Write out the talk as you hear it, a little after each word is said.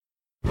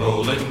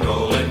Rollin',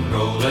 rollin',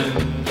 rollin',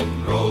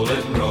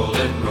 rollin',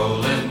 rollin', rollin',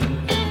 rollin',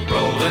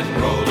 rollin',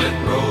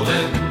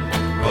 rollin',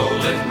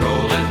 rollin',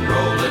 rollin',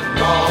 rollin',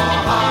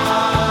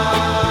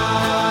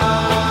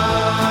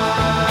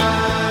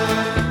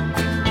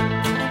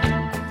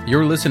 rawhide.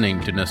 You're listening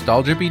to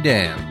Nostalgia Be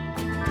Damned.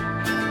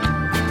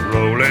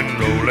 Rollin',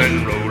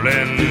 rollin',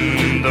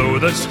 rollin', though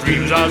the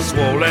streams are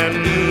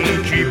swollen,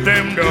 keep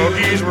them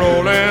doggies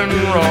rollin'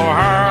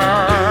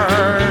 rawhide.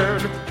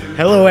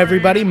 Hello,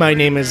 everybody. My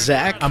name is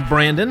Zach. I'm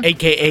Brandon.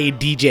 a.k.a.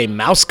 DJ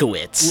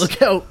Mouskowitz.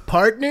 Look out,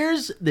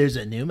 partners. There's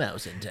a new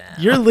mouse in town.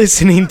 You're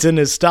listening to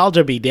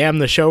Nostalgia Be Damned,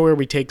 the show where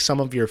we take some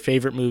of your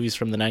favorite movies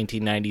from the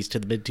 1990s to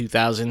the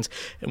mid-2000s,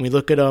 and we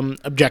look at them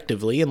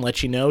objectively and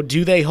let you know,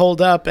 do they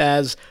hold up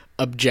as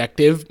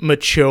objective,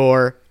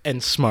 mature,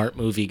 and smart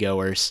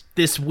moviegoers?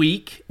 This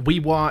week, we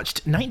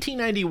watched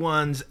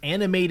 1991's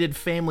animated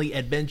family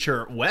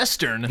adventure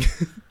western,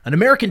 An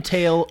American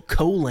Tail: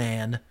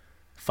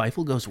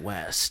 Fievel Goes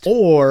West.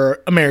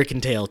 Or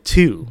American Tail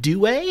 2. Due?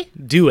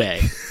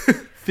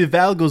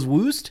 Fival Goes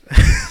Woost?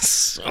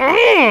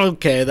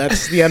 Okay,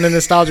 that's the end of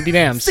Nostalgia Be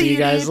Damned. See you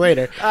guys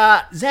later.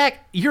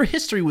 Zach, your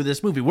history with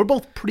this movie. We're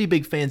both pretty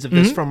big fans of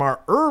this from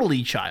our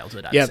early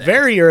childhood, I'd say.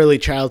 Very early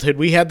childhood.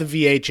 We had the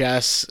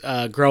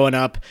VHS growing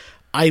up.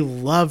 I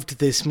loved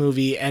this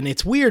movie, and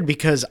it's weird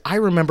because I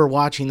remember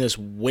watching this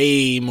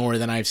way more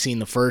than I've seen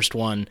the first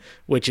one,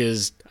 which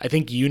is, I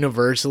think,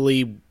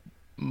 universally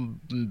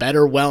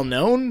better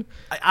well-known.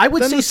 I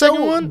would say the second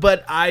so, one?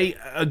 but I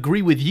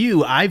agree with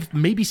you. I've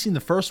maybe seen the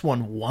first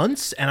one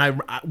once,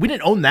 and we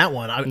didn't own that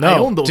one. I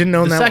owned the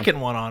second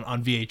one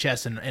on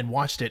VHS and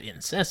watched it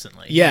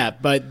incessantly. Yeah,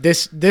 but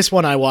this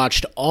one I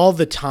watched all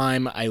the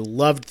time. I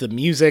loved the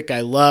music.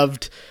 I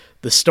loved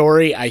the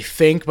story, I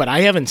think, but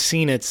I haven't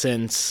seen it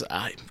since,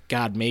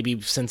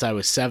 maybe since I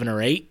was 7 or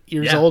 8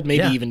 years old,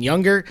 maybe even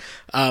younger.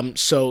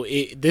 So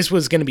this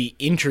was going to be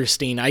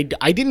interesting. I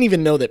didn't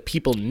even know that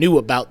people knew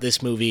about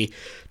this movie.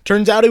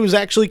 Turns out it was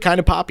actually kind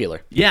of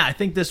popular. Yeah, I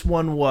think this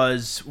one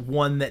was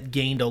one that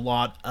gained a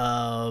lot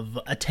of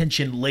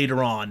attention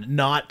later on,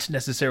 not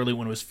necessarily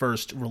when it was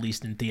first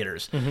released in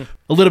theaters. Mm-hmm.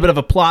 A little bit of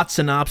a plot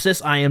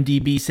synopsis.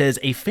 IMDb says,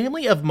 a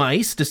family of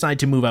mice decide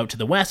to move out to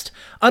the West,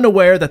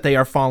 unaware that they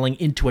are falling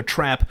into a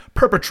trap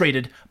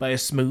perpetrated by a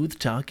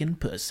smooth-talking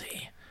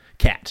pussy.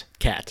 Cat.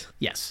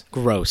 Yes.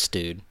 Gross,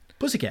 dude.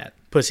 Pussycat.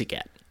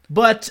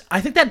 But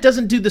I think that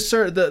doesn't do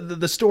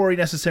the story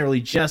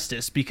necessarily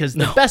justice, because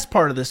the best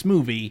part of this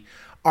movie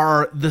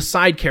are the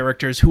side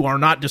characters who are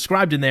not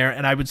described in there,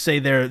 and I would say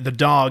they're the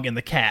dog and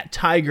the cat,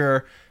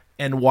 Tiger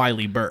and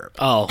Wiley Burp.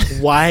 Oh,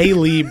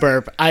 Wiley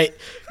Burp.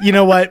 You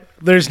know what?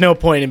 There's no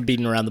point in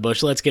beating around the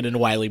bush. Let's get into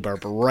Wiley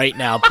Burp right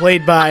now,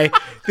 played by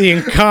the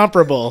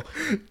incomparable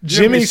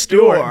Jimmy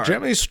Stewart.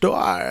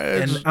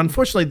 And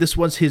unfortunately, this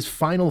was his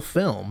final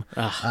film.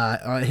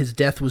 His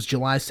death was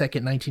July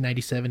 2nd,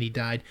 1997. He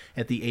died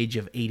at the age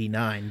of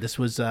 89. This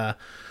was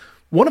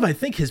one of, I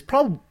think, his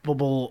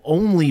probable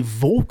only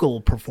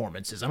vocal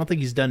performances. I don't think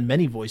he's done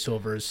many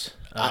voiceovers.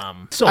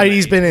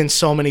 He's been in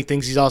so many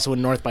things. He's also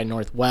in North by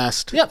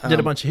Northwest. Yep, did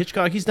a bunch of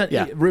Hitchcock. He's done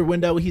Rear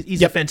Window.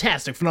 He's a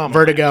fantastic, phenomenal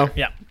Vertigo. actor.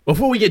 Yeah.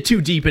 Before we get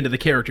too deep into the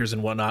characters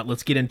and whatnot,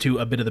 let's get into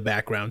a bit of the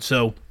background.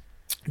 So,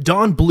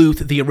 Don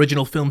Bluth, the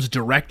original film's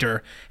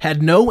director,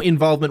 had no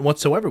involvement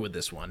whatsoever with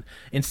this one.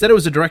 Instead, it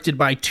was directed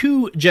by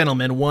two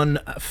gentlemen, one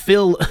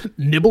Phil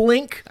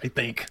Nibelink, I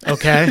think.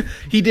 Okay.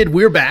 He did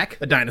We're Back,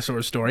 A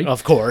Dinosaur Story.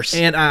 Of course.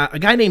 And a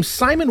guy named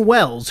Simon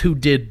Wells, who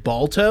did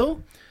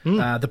Balto,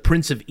 The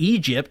Prince of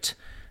Egypt,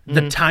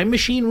 the Time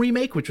Machine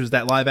remake, which was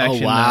that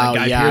live-action Guy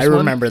Pearce I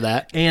remember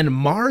that. And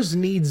Mars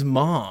Needs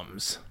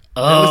Moms.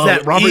 Was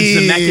that Robert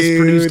Zemeckis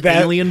produced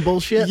alien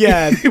bullshit?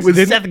 Yeah. It was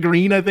Seth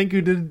Green, I think, who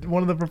did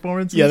one of the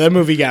performances. Yeah, that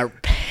movie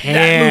got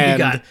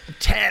panned. That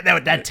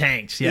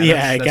tanked.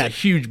 Yeah, it got a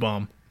huge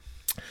bomb.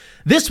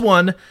 This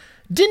one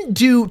didn't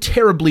do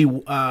terribly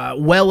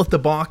well at the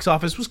box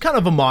office. It was kind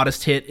of a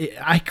modest hit.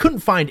 I couldn't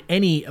find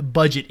any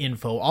budget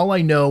info. All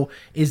I know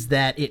is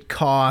that it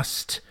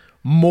cost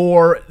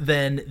more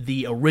than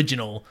the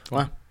original.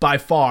 Wow. By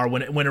far,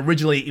 when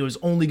originally it was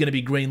only going to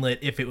be greenlit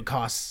if it would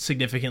cost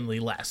significantly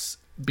less,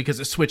 because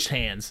it switched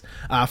hands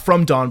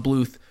from Don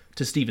Bluth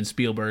to Steven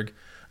Spielberg.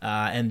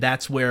 And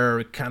that's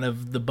where kind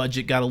of the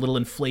budget got a little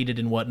inflated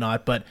and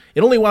whatnot. But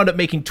it only wound up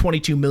making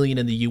 $22 million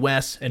in the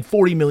U.S. and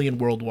 $40 million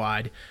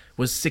worldwide.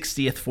 Was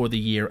 60th for the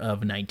year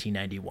of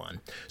 1991.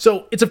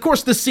 So it's, of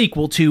course, the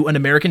sequel to An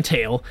American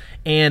Tail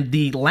and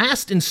the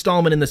last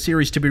installment in the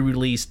series to be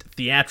released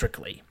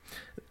theatrically.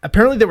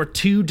 Apparently, there were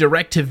two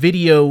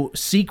direct-to-video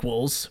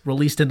sequels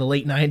released in the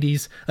late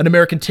 90s. An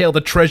American Tail,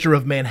 The Treasure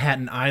of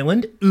Manhattan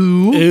Island.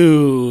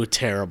 Ooh,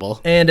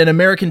 terrible. And An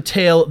American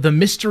Tail, The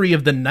Mystery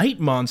of the Night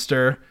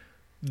Monster.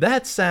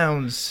 That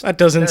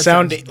doesn't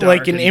sound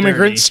like an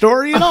immigrant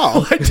story at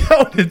all. I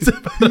don't. It's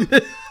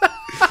about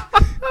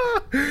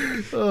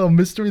Oh,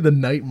 Mystery of the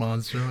Night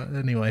Monster.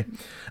 Anyway.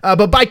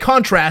 But by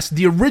contrast,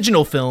 the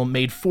original film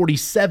made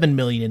 $47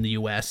 million in the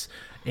U.S.,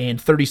 and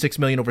 $36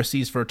 million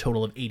overseas for a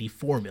total of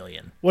 $84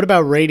 million. What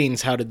about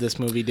ratings? How did this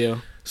movie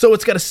do? So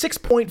it's got a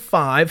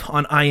 6.5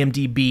 on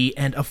IMDb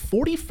and a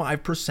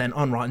 45%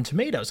 on Rotten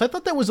Tomatoes. I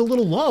thought that was a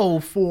little low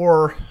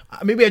for...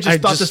 Maybe I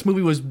thought this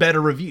movie was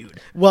better reviewed.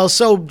 Well,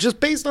 so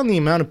just based on the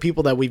amount of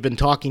people that we've been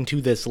talking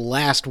to this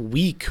last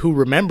week who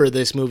remember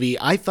this movie,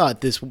 I thought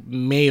this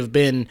may have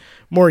been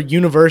more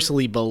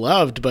universally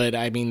beloved, but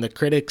I mean, the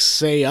critics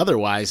say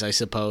otherwise, I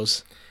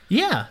suppose.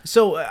 Yeah,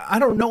 so I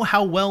don't know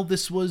how well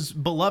this was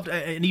beloved,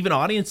 and even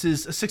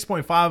audiences, a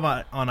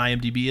 6.5 on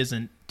IMDb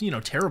isn't,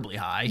 terribly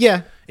high.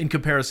 Yeah. In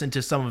comparison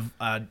to some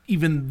of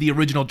even the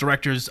original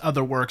director's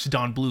other works,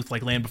 Don Bluth,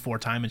 like Land Before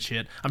Time and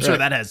shit. I'm sure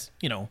that has,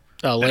 better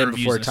Land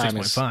reviews Before than Time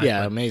is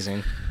 6.5.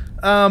 amazing.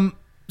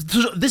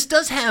 This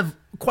does have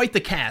quite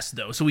the cast,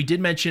 though. So we did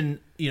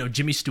mention,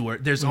 Jimmy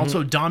Stewart. There's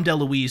also Dom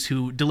DeLuise,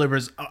 who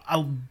delivers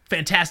a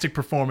fantastic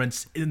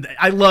performance.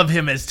 I love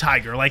him as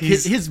Tiger. Like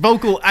his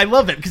vocal, I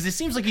love it because it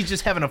seems like he's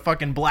just having a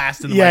fucking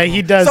blast. In the microphone.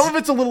 He does. Some of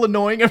it's a little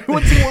annoying every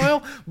once in a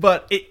while,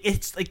 but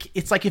it's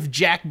like if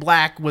Jack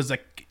Black was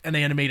an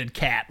animated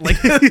cat.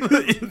 Like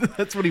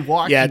that's what he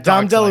walks. Yeah, and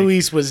Dom talks like.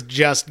 DeLuise was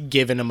just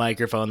given a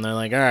microphone. They're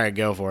like, all right,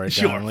 go for it.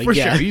 Sure, Dom. Like, for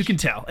sure, you can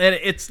tell, and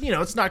it's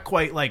it's not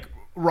quite like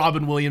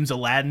Robin Williams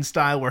Aladdin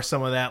style where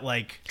some of that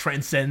like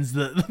transcends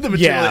the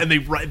material and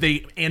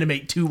they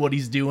animate to what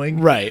he's doing.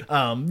 Right.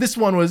 This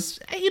one was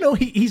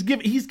he's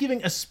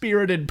giving a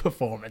spirited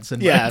performance in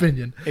my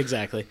opinion.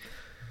 Exactly.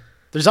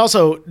 There's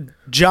also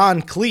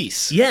John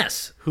Cleese.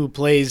 Yes. Who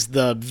plays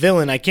the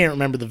villain. I can't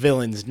remember the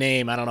villain's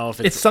name. I don't know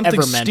if it's something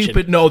ever mentioned.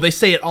 stupid. No, they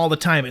say it all the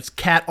time. It's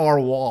Cat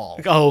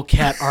Arwal. Oh,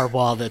 Cat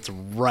Arwal. That's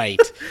right.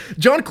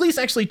 John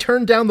Cleese actually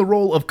turned down the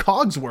role of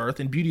Cogsworth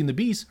in Beauty and the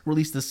Beast,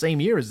 released the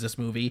same year as this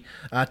movie,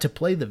 to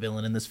play the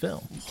villain in this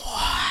film.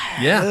 What?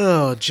 Yeah.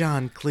 Oh,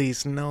 John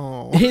Cleese,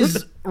 no.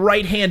 His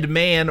right-hand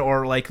man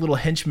or like little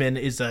henchman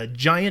is a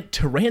giant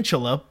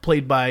tarantula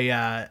played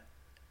by...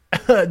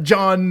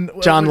 John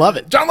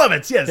Lovitz. John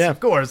Lovitz, yes, of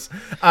course.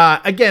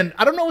 Again,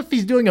 I don't know if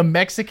he's doing a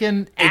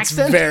Mexican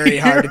accent. It's very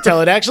hard to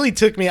tell. It actually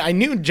took me... I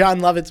knew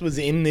John Lovitz was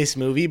in this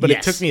movie, but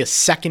Yes. it took me a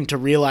second to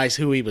realize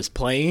who he was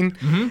playing.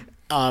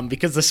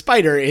 Because the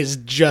spider is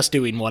just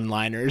doing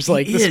one-liners.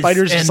 Like, the is,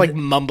 spider's just, and- like,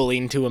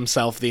 mumbling to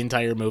himself the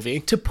entire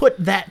movie. To put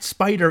that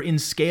spider in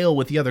scale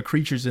with the other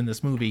creatures in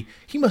this movie,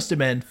 he must have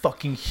been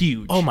fucking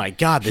huge. Oh, my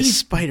God. This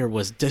spider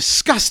was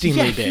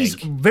disgustingly big. He's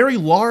very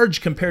large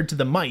compared to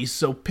the mice.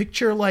 So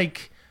picture,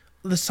 like,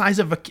 the size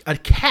of a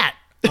cat.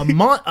 A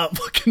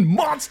fucking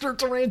monster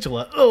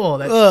tarantula. Oh,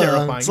 that's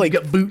terrifying. it's like-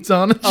 you got boots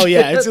on. Oh,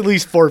 yeah. It's at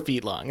least 4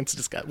 feet long. It's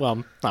just got...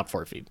 Well, not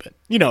 4 feet, but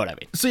you know what I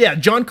mean. So yeah,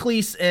 John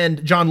Cleese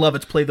and John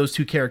Lovitz play those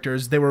two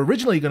characters. They were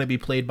originally going to be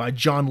played by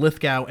John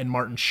Lithgow and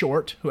Martin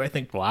Short, who I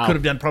think could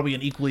have done probably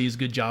an equally as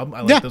good job.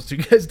 I like those two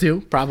guys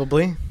too.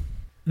 Probably.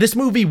 This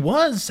movie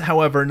was,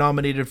 however,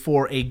 nominated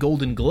for a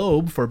Golden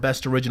Globe for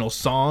Best Original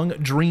Song,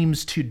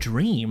 Dreams to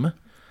Dream.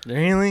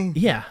 Really?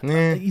 Yeah,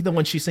 the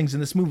one she sings in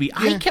this movie.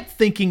 I kept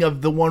thinking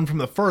of the one from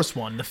the first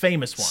one, the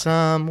famous one.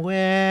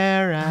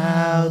 Somewhere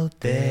out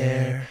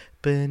there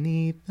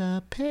beneath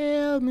the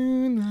pale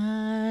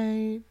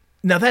moonlight.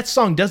 Now, that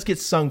song does get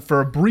sung for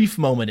a brief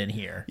moment in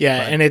here.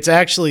 Yeah, and it's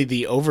actually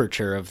the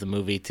overture of the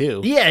movie,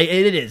 too. Yeah,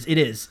 it is. It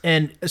is.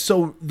 And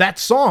so that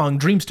song,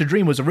 Dreams to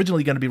Dream, was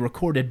originally going to be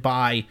recorded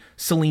by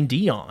Celine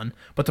Dion,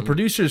 but the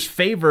producers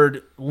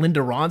favored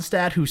Linda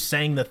Ronstadt, who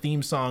sang the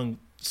theme song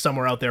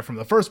Somewhere Out There from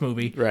the first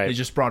movie. Right. They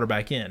just brought her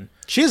back in.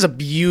 She has a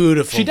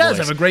beautiful She does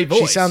voice. have a great voice.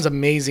 She sounds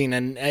amazing,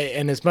 and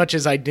as much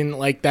as I didn't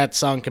like that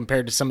song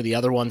compared to some of the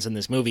other ones in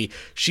this movie,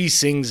 she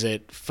sings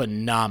it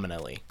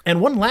phenomenally.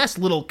 And one last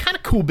little kind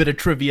of cool bit of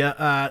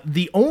trivia.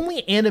 The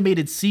only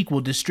animated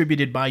sequel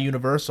distributed by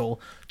Universal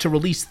to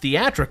release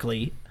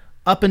theatrically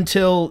up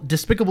until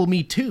Despicable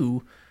Me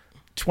 2,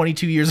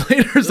 22 years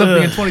later or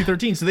something in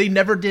 2013. So they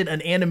never did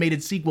an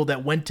animated sequel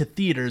that went to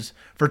theaters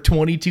for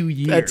 22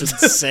 years.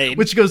 That's insane.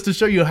 Which goes to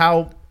show you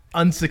how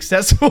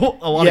unsuccessful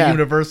a lot of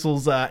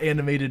Universal's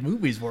animated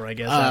movies were, I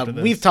guess, after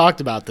this. We've talked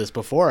about this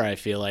before, I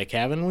feel like,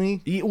 haven't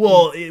we?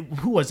 Well,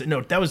 who was it?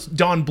 No, that was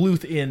Don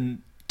Bluth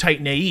in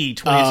Titan AE,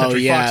 20th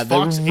Century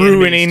Fox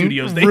ruining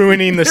Studios.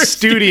 ruining the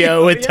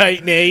studio with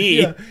Titan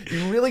AE. Yeah,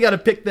 you really got to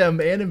pick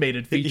them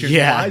animated features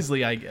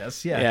wisely, I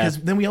guess. Yeah, Yeah. because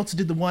then we also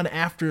did the one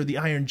after the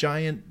Iron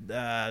Giant,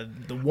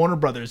 the Warner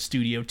Brothers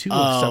studio too,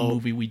 of some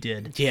movie we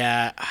did.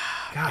 Yeah,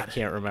 God, I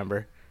can't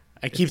remember.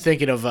 I keep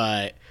thinking of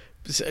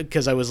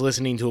because I was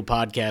listening to a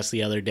podcast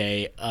the other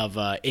day of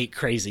 8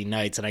 Crazy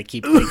Nights, and I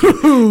keep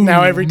thinking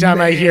now every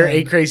time I hear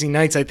 8 Crazy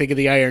Nights, I think of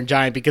the Iron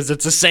Giant because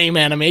it's the same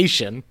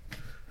animation.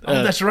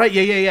 Oh, that's right.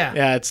 Yeah.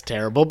 Yeah, it's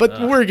terrible, but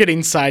we're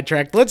getting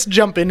sidetracked. Let's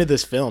jump into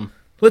this film.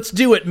 Let's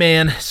do it,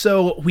 man.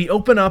 So we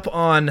open up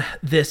on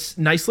this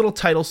nice little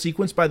title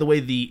sequence. By the way,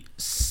 the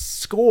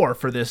score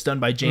for this done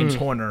by James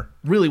Horner,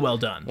 really well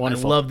done.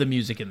 Wonderful. I love the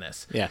music in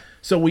this. Yeah.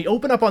 So we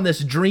open up on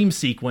this dream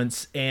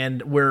sequence,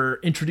 and we're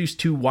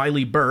introduced to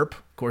Wiley Burp,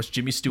 of course,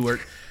 Jimmy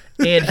Stewart,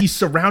 and he's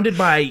surrounded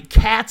by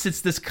cats.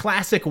 It's this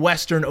classic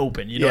Western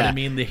open. You know what I Yeah.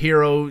 mean? The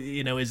hero,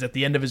 is at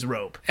the end of his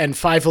rope. And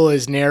Fievel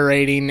is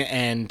narrating,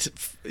 and so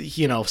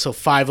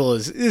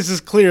Fievel this is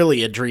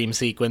clearly a dream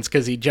sequence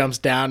because he jumps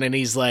down and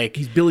he's like,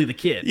 He's Billy the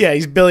Kid. yeah,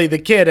 he's Billy the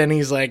Kid, and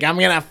he's like, I'm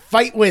gonna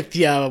fight with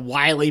you,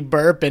 Wiley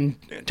Burp, and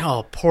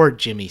poor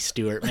Jimmy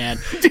Stewart, man.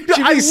 Dude,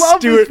 Jimmy I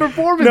love his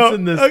performance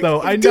in this,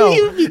 though. I know. Do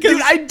you? Because,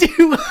 Dude, I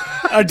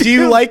do. do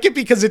you like it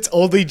because it's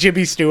only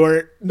Jimmy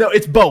Stewart? No,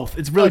 it's both.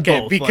 It's really Okay,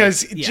 both.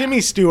 because Like, yeah.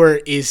 Jimmy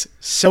Stewart is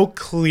so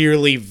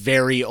clearly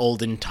very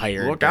old and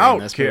tired. during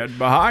this movie.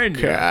 behind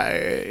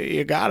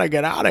You gotta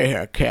get out of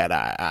here, kid.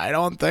 I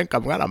don't think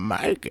I'm gonna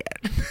make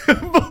it.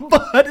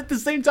 But at the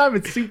same time,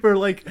 it's super,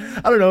 like,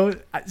 I don't know,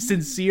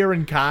 sincere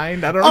and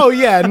kind. I don't know. Oh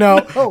yeah,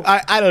 no,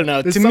 I don't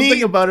know. There's To something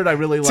me, about it I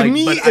really like. to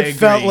me, but I it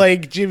felt agree.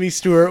 like Jimmy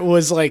Stewart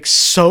was like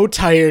so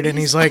tired, and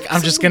he's like,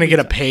 "I'm just gonna get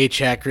a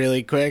paycheck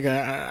really quick.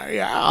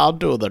 Yeah, I'll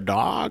do the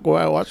dog.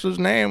 Well, what's his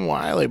name?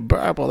 Wiley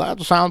Burp. Well,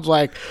 that sounds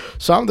like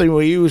something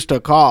we used to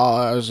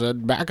call as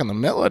back in the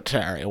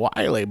military.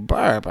 Wiley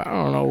Burp. I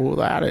don't know who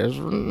that is.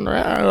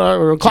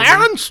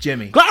 Clarence.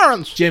 Jimmy.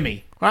 Clarence.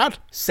 Jimmy, What?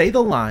 say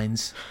the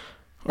lines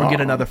or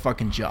get another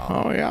fucking job.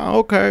 Oh yeah.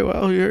 Okay.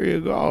 Well, here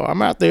you go.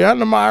 I'm at the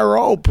end of my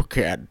rope,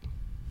 kid.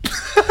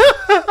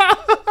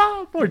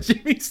 Poor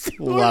Jimmy Stewart.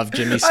 Love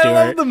Jimmy I Stewart.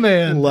 love the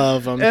man.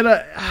 Love him. And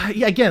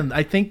yeah, again,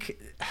 I think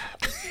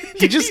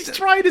he's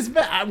tried his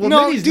best. Well,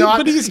 No, maybe he's dude, not.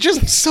 but he's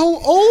just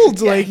so old.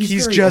 Yeah, like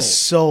he's very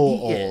just old.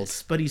 so He old.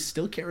 is, but he's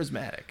still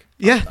charismatic.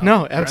 Yeah,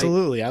 no,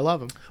 absolutely. I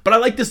love him. But I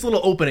like this little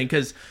opening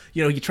because,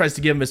 he tries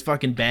to give him his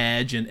fucking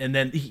badge and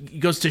then he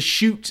goes to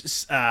shoot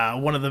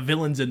one of the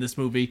villains in this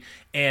movie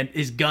and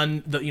his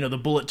gun, the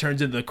bullet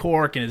turns into the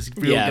cork and his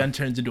real Yeah. gun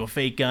turns into a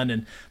fake gun.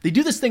 And they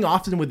do this thing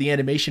often with the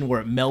animation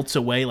where it melts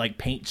away like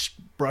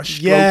paintbrush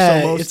strokes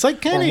Yeah, almost. it's like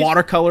kinda- or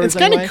watercolors. it's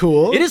kinda anyway.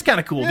 cool. It is kind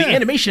of cool. The Yeah.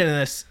 animation in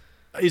this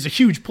is a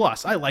huge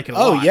plus. I like it a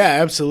Oh lot. yeah,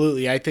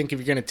 absolutely. I think if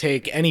you're going to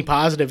take any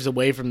positives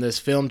away from this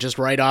film just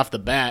right off the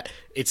bat,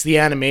 it's the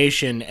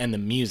animation and the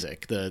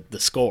music, the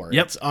score.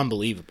 Yep. It's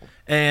unbelievable.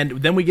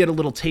 And then we get a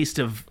little taste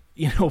of,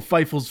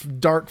 Feifel's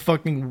dark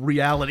fucking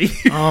reality.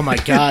 Oh my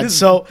god.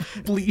 So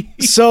Bleak.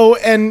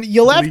 and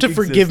you'll have to Bleak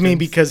forgive me existence.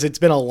 because it's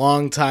been a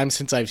long time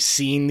since I've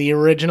seen the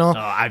original.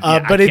 I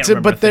but can't it's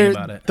remember a but thing they're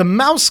about it. the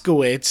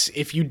Mouskowitz,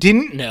 if you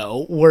didn't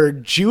know, were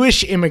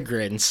Jewish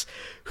immigrants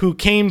who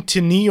came to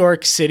New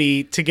York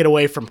City to get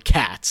away from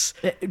cats.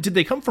 Did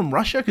they come from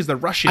Russia? Because they're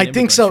Russian. I think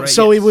immigrants, so. right?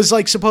 So Yes. it was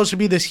like supposed to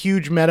be this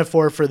huge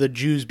metaphor for the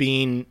Jews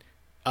being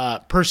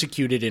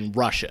persecuted in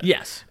Russia.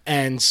 Yes.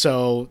 And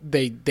so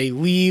they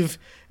leave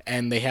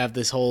and they have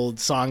this whole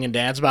song and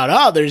dance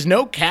about, there's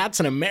no cats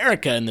in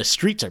America and the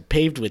streets are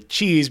paved with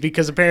cheese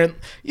because apparently,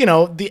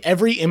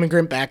 every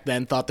immigrant back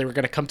then thought they were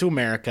going to come to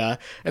America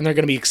and they're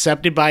going to be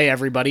accepted by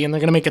everybody and they're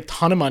going to make a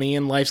ton of money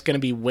and life's going to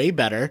be way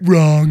better.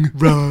 Wrong.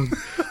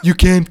 You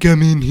can't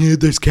come in here.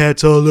 There's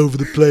cats all over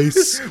the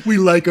place. We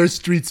like our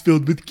streets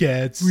filled with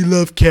cats. We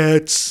love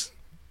cats.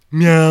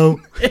 Meow.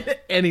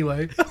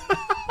 Anyway.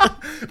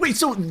 Wait,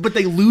 but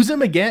they lose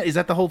him again? Is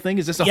that the whole thing?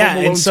 Is this a Home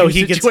Alone and so 2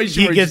 he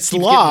situation where he gets just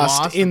keeps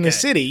lost getting in the Okay.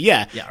 city.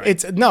 Yeah,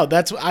 right.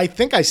 That's I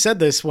think I said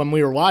this when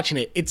we were watching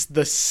it. It's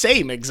the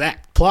same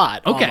exact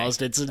plot. Okay.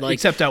 Almost. It's like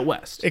Except out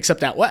west.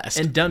 except out west.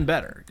 And done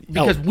better.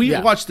 Because Oh, we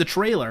yeah. watched the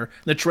trailer.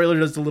 The trailer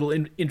does the little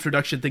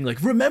introduction thing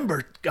like,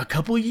 remember a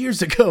couple of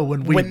years ago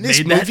when we when this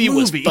made that movie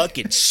was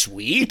fucking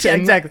sweet. Yeah,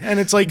 and, exactly. And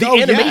it's like the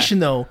yeah. animation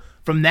though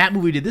from that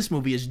movie to this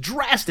movie is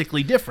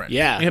drastically different.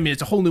 Yeah. I mean,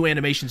 it's a whole new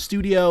animation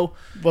studio.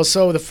 Well,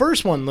 so the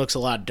first one looks a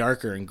lot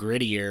darker and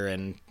grittier,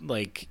 and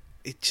like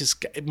it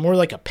just more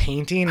like a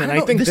painting. And don't I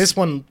know, think this- this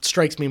one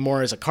strikes me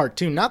more as a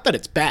cartoon. Not that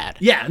it's bad.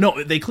 Yeah,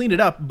 no, they cleaned it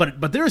up,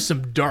 but there is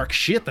some dark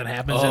shit that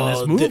happens in this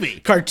the movie.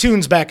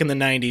 cartoons back in the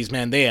 '90s,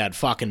 man, they had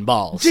fucking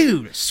balls.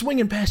 Dude,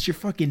 swinging past your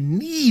fucking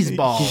knees,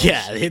 balls.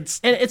 Yeah, it's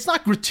And it's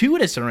not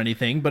gratuitous or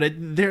anything, but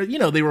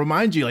they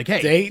remind you like,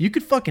 hey, you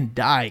could fucking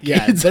die.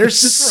 yeah. Kids.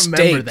 There's Just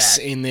remember stakes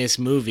that. in this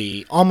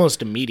movie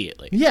almost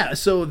immediately. Yeah,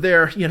 so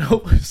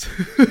this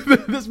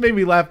made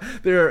me laugh.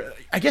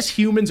 I guess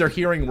humans are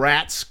hearing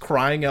rats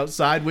crying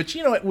outside, which,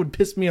 it would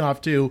piss me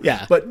off too.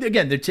 Yeah. But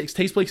again, it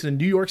takes place in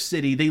New York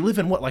City. They live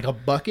in what, like a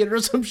bucket or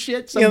some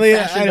shit? Some Yeah, I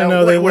fashioned don't out-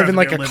 know. They live wherever in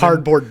like they're a living.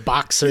 cardboard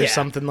box or Yeah.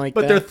 something like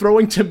but that. they're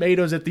throwing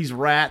tomatoes at these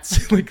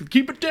rats. Like,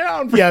 keep it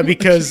down. Yeah,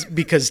 because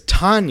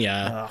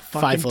Tanya,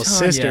 fucking Feifel's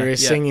Tanya, sister,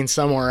 is yeah. singing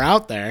somewhere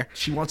out there,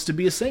 She wants to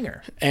be a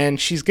singer. and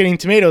she's getting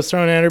tomatoes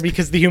thrown at her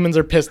because the humans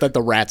are pissed that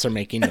the rats are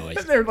making noise.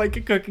 They're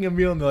like cooking a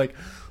meal and they're like,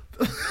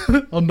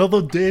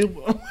 another day.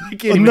 I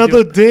can't even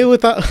Another do it. day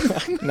without.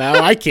 No,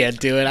 I can't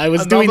do it. I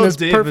was doing Another this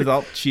day perfect.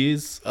 without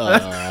cheese.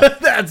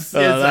 That's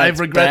I that's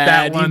regret bad.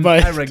 that You one.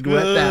 might- I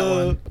regret that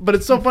one. But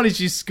it's so funny.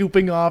 She's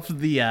scooping off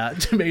the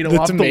tomato The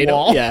off tomato. the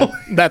wall. Yeah,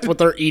 that's what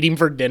they're eating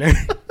for dinner.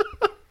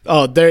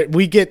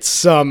 We get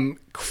some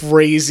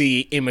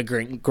crazy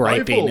immigrant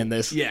griping in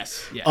this.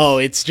 Yes. Oh,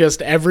 it's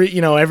just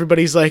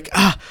everybody's like,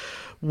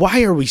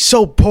 why are we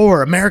so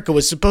poor? America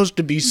was supposed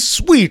to be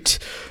sweet.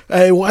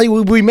 Why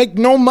would we make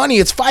no money?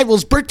 It's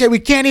Fievel's birthday. We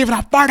can't even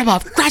afford him a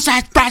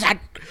Christmas present.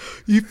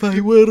 If I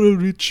were a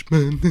rich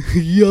man,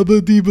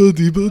 yabba dibba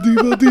dibba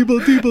dibba dibba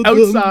dibba.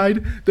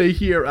 Outside, they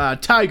hear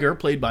Tiger,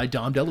 played by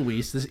Dom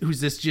DeLuise,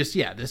 who's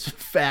this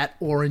fat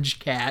orange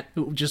cat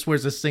who just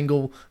wears a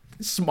single,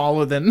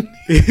 smaller than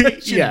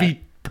should Yeah.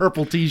 be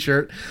purple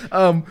T-shirt.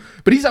 But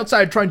he's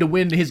outside trying to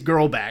win his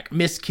girl back,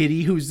 Miss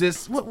Kitty, who's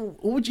this?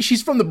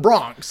 She's from the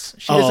Bronx.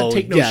 She doesn't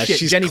take no shit.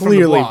 She's Jenny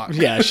clearly, from the Bronx.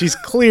 yeah, she's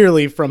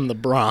clearly from the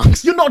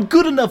Bronx. You're not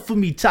good enough for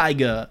me,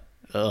 Tiger.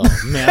 Oh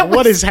man,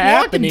 what is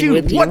happening Dude,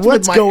 with you? what's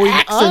What's with my going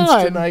accents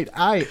on tonight?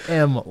 I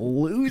am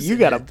losing. You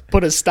gotta it.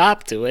 put a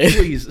stop to it.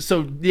 Please.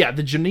 So yeah,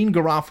 the Janine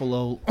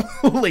Garofalo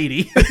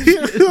lady.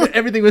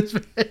 Everything was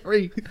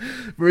very,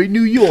 very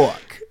New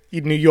York.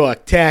 New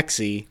York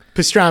taxi.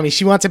 Pastrami.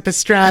 She wants a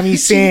pastrami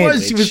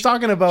sandwich. She was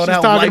talking about She's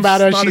how talking about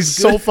how life's not she's as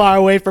so good. far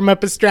away from a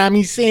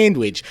pastrami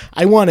sandwich.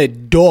 I want a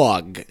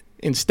dog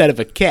instead of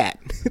a cat.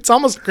 It's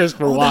almost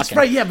Christopher Walken. That's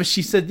right. Yeah, but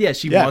she said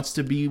she Yeah. wants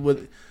to be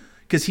with,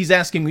 because he's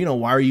asking,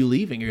 why are you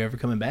leaving? Are you ever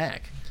coming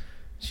back?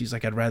 She's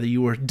like, I'd rather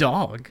you were a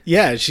dog.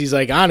 Yeah, she's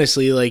like,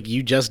 honestly, like,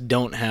 you just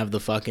don't have the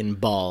fucking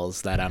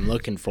balls that I'm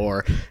looking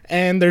for,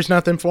 and there's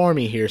nothing for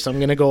me here, so I'm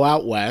gonna go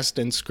out west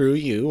and screw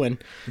you, and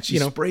She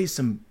sprays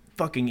some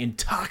fucking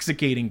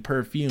intoxicating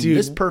perfume. Dude.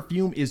 This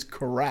perfume is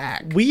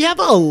crack. we have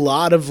a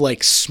lot of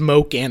like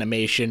smoke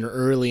animation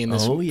early in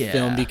this Oh, yeah.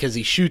 film because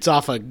he shoots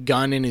off a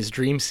gun in his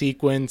dream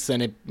sequence,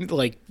 and it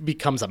like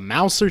becomes a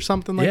mouse or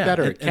something like that,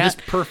 or a and this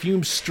cat.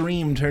 perfume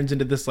stream turns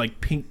into this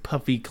like pink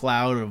puffy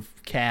cloud of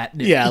cat.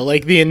 Yeah,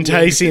 like the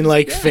enticing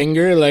like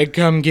finger, like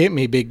come get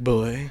me, big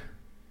boy.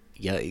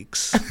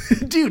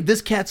 Yikes. Dude,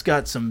 this cat's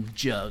got some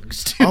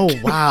jugs. Dude. Oh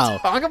wow!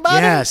 Talk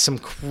about yeah, it. some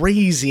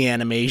crazy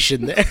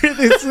animation there.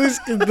 This is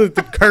the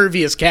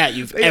curviest cat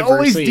you've They ever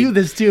always seen. do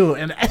this too,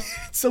 and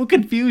it's so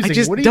confusing. I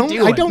just what are don't. you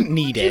doing? I don't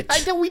need it.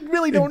 We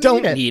really don't,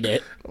 don't need it. need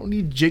it. Don't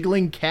need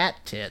jiggling cat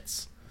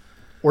tits.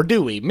 Or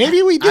do we?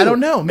 Maybe we do. I don't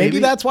know. Maybe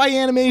Maybe- that's why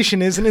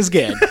animation isn't as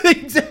good.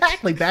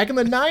 Exactly. Back in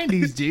the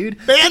 90s, dude.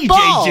 They had DJ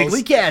balls.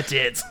 Jiggly cat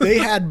tits. They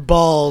had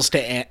balls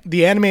to.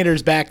 The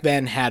animators back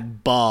then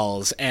had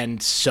balls,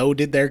 and so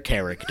did their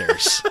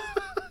characters.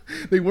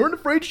 They weren't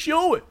afraid to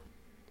show it.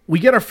 We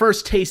get our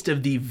first taste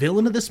of the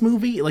villain of this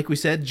movie. Like we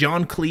said,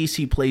 John Cleese.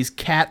 He plays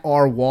Cat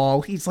R.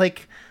 Wall. He's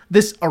like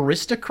this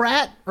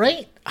aristocrat,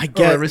 right? I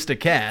guess. Or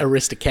aristocat.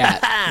 Aristocat.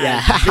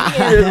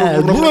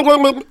 Yeah.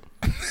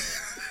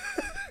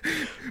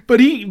 But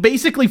he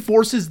basically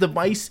forces the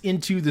mice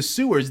into the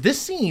sewers.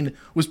 This scene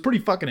was pretty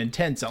fucking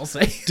intense, I'll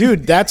say.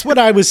 Dude, that's what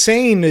I was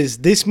saying is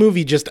this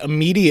movie just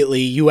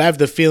immediately you have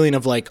the feeling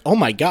of like, oh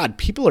my God,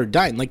 people are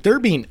dying. Like they're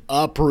being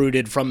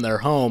uprooted from their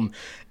home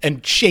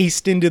and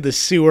chased into the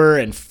sewer,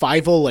 and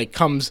Fievel like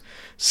comes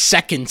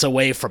seconds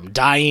away from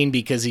dying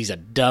because he's a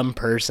dumb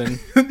person.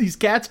 These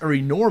cats are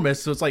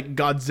enormous, so it's like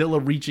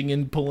Godzilla reaching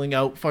in, pulling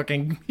out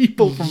fucking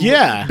people from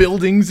Yeah.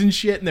 buildings and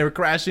shit, and they're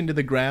crashing to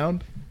the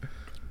ground.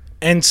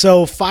 And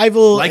so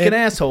Fievel Like an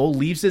asshole,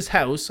 leaves his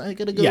house. I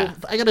gotta go. Yeah.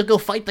 I gotta go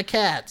fight the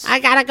cats. I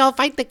gotta go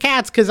fight the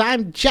cats because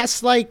I'm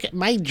just like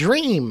my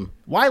dream.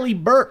 Wiley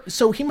Burt.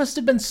 So he must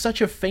have been such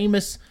a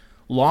famous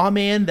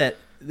lawman that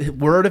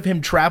word of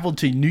him traveled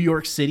to New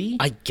York City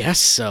I guess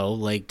so.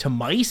 Like, to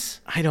mice.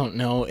 I don't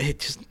know. It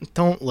just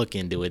don't look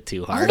into it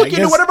too I'll hard. look I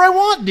into guess, whatever I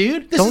want,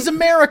 dude. This is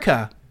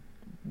America.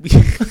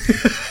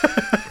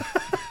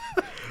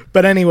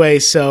 But anyway,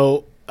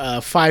 so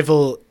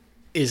Fievel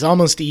is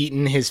almost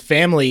eaten. His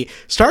family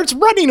starts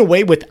running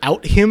away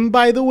without him,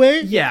 by the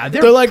way. Yeah,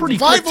 they're like, pretty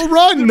quick. Fievel,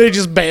 run! They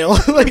just bail.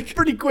 Like,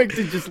 Pretty quick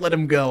to just let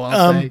him go.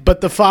 I'll say.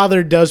 but the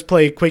father does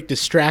play a quick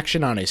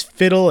distraction on his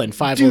fiddle, and Dude,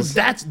 Fievel's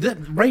that's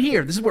right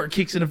here. This is where it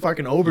kicks in a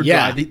fucking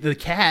overdrive. Yeah. The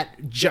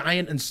cat,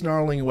 giant and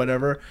snarling or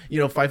whatever,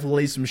 Fievel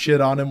lays some shit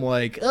on him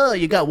like, oh,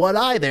 you got one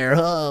eye there,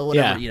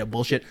 whatever, Yeah.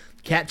 bullshit.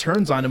 Cat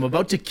turns on him,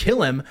 about to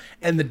kill him,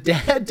 and the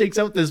dad takes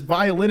out this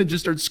violin and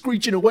just starts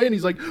screeching away, and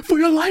he's like, for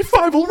your life,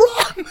 Fievel,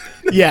 run!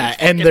 yeah,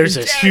 and there's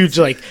this intense. huge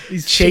like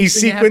He's chase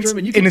chasing after sequence him,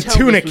 and you can in a tell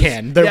tuna this was-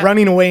 can. They're yeah.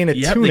 running away in a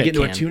Yep, tuna they get into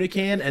can. a tuna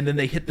can, and then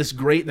they hit this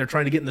grate, and they're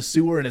trying to get in the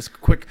sewer, and it's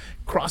quick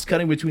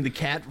cross-cutting between the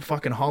cat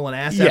fucking hauling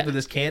ass Yeah. after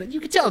this can. You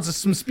can tell it's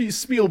some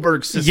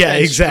Spielberg suspense Yeah,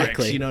 exactly.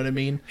 tricks, you know what I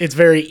mean? It's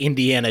very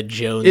Indiana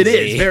Jones. It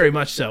is very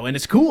much so, and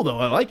it's cool though.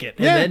 I like it.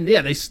 Yeah. And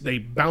then they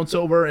bounce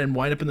over and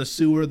wind up in the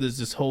sewer. There's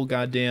this whole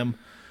goddamn,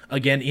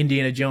 again,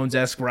 Indiana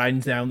Jones-esque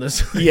riding down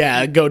this.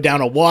 Yeah, go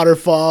down a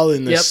waterfall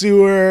in the Yep.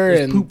 sewer There's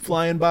and poop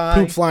flying by.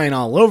 poop flying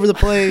all over the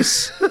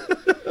place.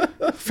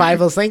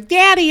 Fievel's like,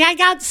 Daddy, I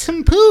got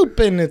some poop,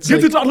 and it's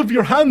Get like, it out of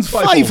your hands,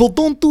 Fievel. Fievel,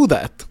 don't do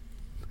that.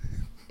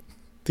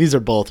 These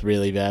are both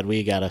really bad.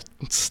 We gotta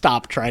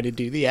stop trying to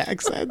do the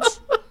accents.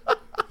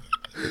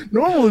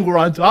 Normally we're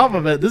on top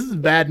of it. This is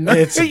bad night.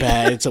 It's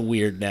bad. It's a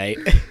weird night.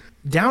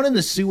 Down in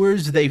the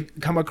sewers, they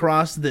come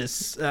across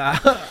this.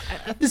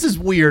 This is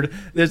weird.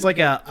 There's like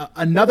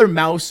another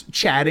mouse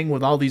chatting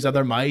with all these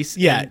other mice.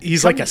 Yeah, and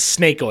he's like a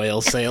snake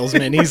oil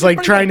salesman. He's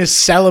like trying to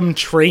sell them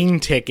train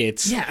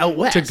tickets Yeah, out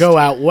west. to go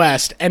out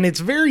west. And it's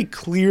very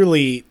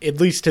clearly, at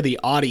least to the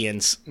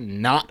audience,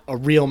 not a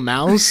real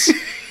mouse.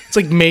 It's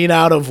like made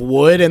out of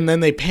wood. And then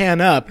they pan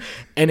up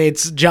and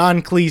it's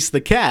John Cleese the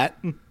cat.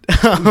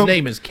 Whose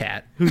name is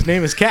Cat. whose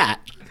name is Cat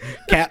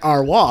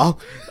R. Wall.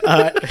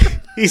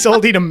 He's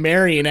holding a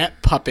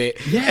marionette puppet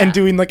and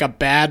doing like a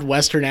bad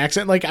Western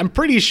accent. Like, I'm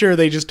pretty sure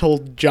they just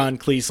told John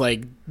Cleese,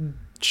 like,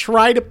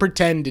 try to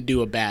pretend to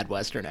do a bad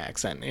Western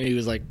accent. And he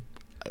was like,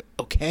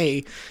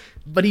 okay.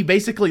 But he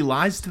basically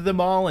lies to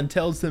them all and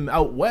tells them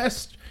out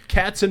west,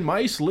 cats and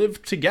mice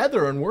live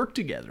together and work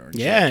together. And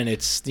Yeah, and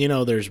it's, you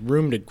know, there's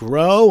room to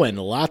grow and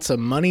lots of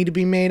money to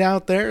be made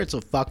out there. It's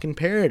a fucking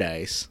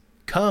paradise.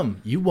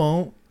 Come, you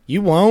won't.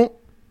 You won't,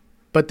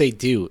 but they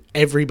do.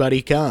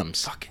 Everybody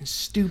comes. Fucking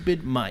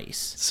stupid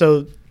mice.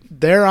 So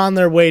they're on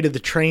their way to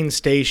the train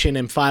station,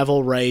 and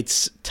Fievel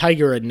writes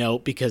Tiger a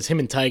note because him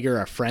and Tiger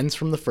are friends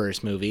from the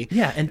first movie.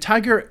 Yeah, and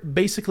Tiger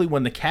basically,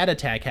 when the cat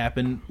attack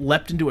happened,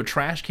 leapt into a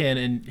trash can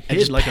and hid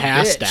just like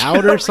passed a bitch.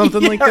 out or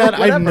something like that?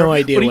 I have no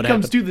idea but what he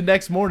comes happened. to the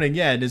next morning,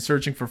 and is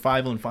searching for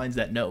Fievel and finds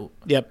that note.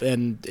 Yep,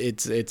 and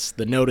it's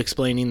the note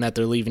explaining that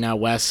they're leaving out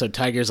west. So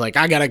Tiger's like,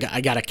 I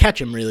gotta catch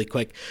him really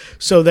quick.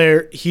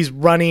 So he's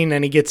running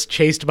and he gets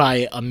chased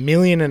by 1.5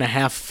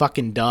 million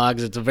fucking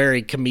dogs. It's a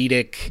very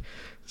comedic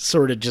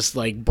sort of just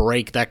like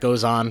break that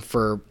goes on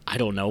for, I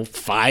don't know,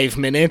 5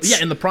 minutes.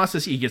 Yeah, in the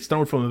process, he gets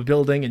thrown from a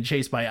building and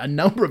chased by a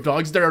number of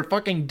dogs. There are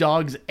fucking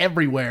dogs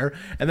everywhere.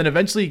 And then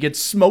eventually he gets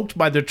smoked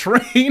by the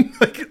train.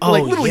 like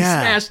literally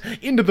smashed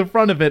into the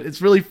front of it.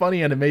 It's really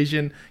funny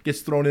animation. Gets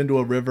thrown into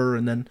a river,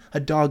 and then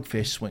a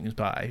dogfish swings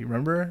by.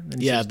 Remember?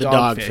 And Yeah, says, the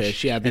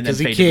dogfish. Yeah, because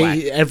he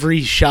can't,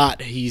 every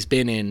shot he's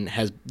been in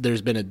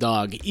there's been a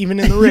dog, even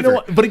in the river. You know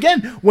what? But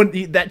again,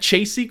 when that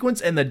chase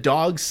sequence and the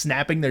dogs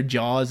snapping their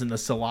jaws and the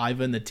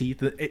saliva and the teeth,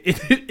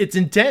 it's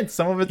intense.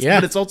 Some of it's,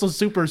 but it's also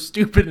super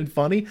stupid and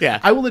funny.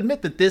 Yeah, I will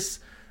admit that this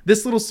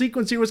little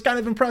sequence here was kind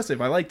of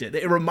impressive. I liked it.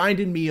 It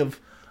reminded me of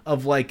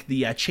like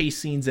the chase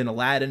scenes in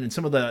Aladdin and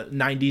some of the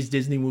 90s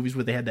Disney movies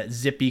where they had that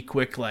zippy,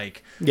 quick,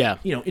 like,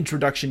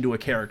 introduction to a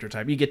character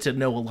type. You get to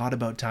know a lot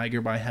about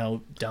Tiger by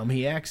how dumb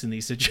he acts in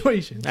these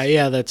situations.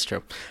 Yeah, that's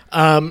true.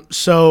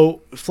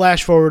 So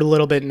flash forward a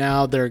little bit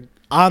now. They're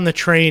on the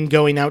train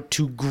going out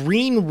to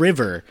Green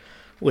River,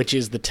 which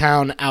is the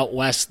town out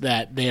west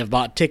that they have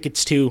bought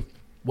tickets to.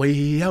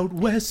 Way out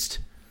west,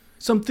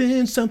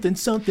 something, something,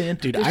 something.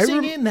 Dude, they're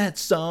singing that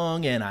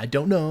song, and I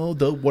don't know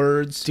the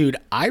words. Dude,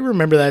 I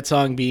remember that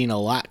song being a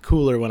lot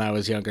cooler when I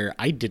was younger.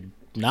 I did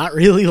not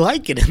really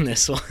like it in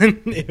this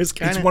one. It was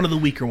kind of... It's one of the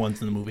weaker ones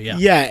in the movie, yeah.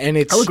 Yeah, and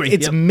it's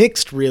Yep.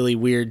 mixed really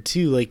weird,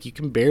 too. Like, you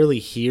can barely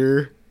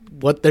hear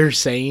what they're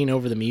saying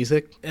over the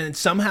music. And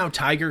somehow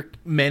Tiger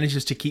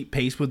manages to keep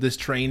pace with this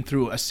train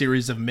through a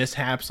series of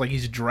mishaps. Like,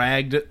 he's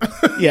dragged.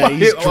 Yeah,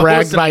 he's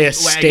dragged by a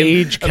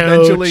stagecoach.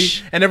 Eventually.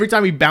 And every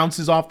time he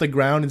bounces off the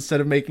ground, instead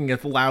of making a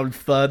loud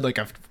thud like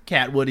a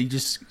cat would, he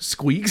just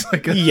squeaks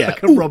like a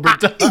rubber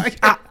duck.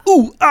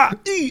 Dom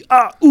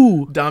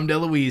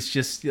DeLuise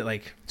just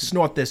like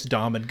snort this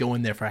Dom and go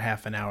in there for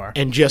half an hour.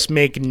 And just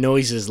make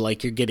noises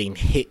like you're getting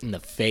hit in the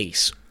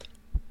face.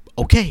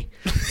 Okay.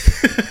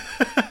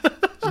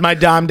 My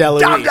Dom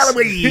DeLuise. Dom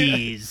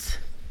DeLuise.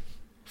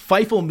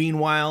 Fievel,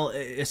 meanwhile,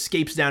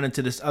 escapes down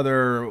into this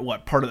other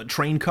part of the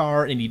train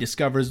car, and he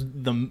discovers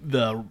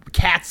the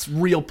cat's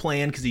real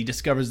plan because he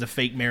discovers the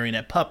fake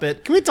marionette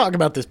puppet. Can we talk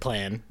about this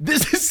plan?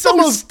 This is so the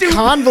most stupid.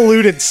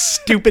 Convoluted,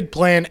 stupid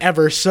plan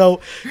ever. So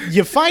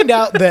you find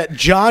out that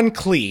John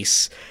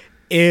Cleese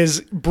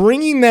is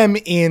bringing them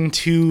in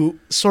to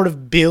sort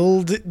of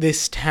build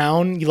this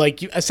town,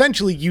 like you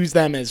essentially use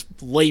them as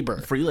labor.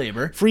 Free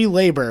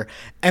labor.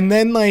 And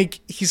then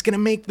like he's going to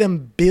make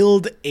them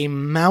build a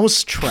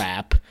mouse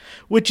trap,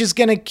 which is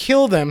going to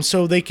kill them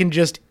so they can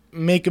just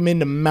make them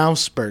into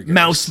mouse burgers.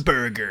 Mouse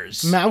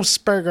burgers.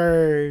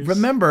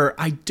 Remember,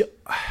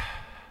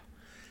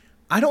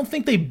 I don't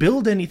think they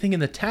build anything in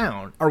the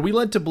town. Are we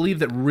led to believe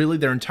that really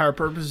their entire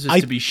purpose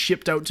is to be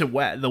shipped out to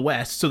the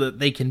west so that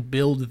they can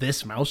build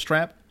this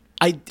mousetrap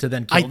to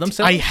then kill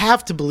themselves? I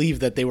have to believe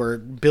that they were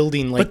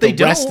building like the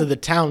rest of the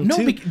town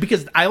too. No,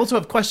 because I also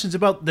have questions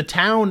about the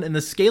town and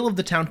the scale of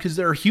the town because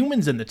there are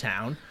humans in the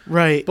town.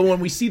 Right. But when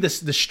we see the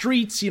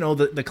streets,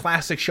 the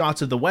classic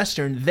shots of the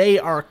Western, they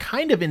are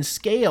kind of in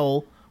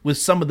scale with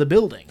some of the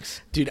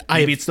buildings. Dude,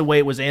 maybe it's the way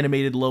it was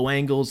animated, low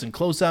angles and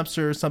close-ups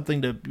or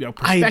something to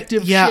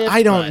perspective shift.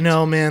 I don't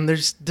know, man.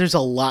 There's a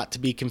lot to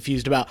be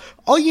confused about.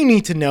 All you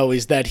need to know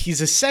is that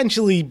he's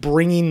essentially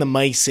bringing the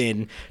mice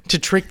in to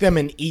trick them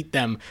and eat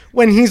them.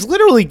 When he's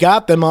literally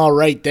got them all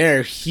right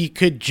there, he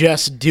could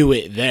just do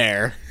it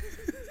there.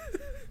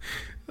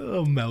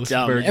 Oh, mouse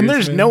burgers, and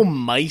there's no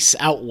mice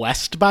out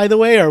west, by the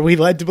way. Are we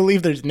led to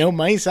believe there's no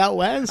mice out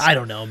west? I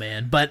don't know,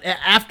 man. But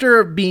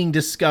after being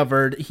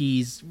discovered,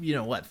 he's,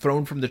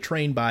 thrown from the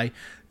train by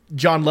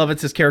John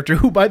Lovitz's character,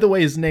 who, by the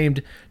way, is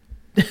named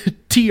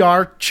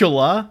T.R.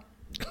 Chula.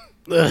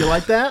 You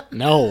like that?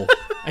 No,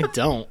 I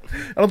don't.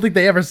 I don't think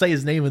they ever say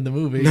his name in the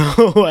movie.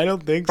 No, I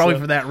don't think Probably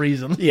so. for that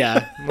reason.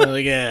 Yeah.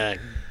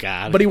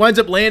 God. But he winds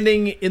up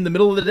landing in the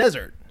middle of the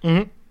desert.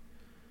 Mm-hmm.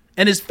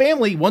 And his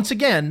family, once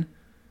again,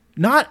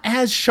 not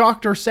as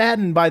shocked or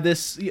saddened by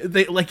this.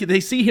 They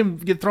see him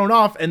get thrown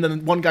off, and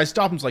then one guy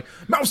stops him, is like,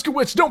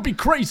 Mouskowitz, don't be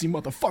crazy,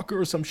 motherfucker,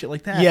 or some shit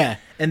like that. Yeah.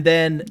 And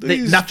then they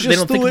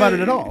don't think about it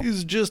at all.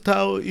 It's just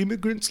how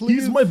immigrants live.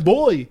 He's my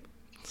boy,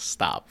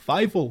 Stop.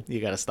 Feifel.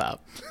 You gotta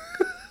stop.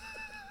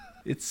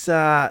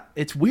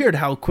 It's weird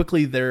how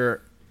quickly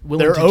they're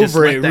willing They're to just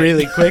over let it that-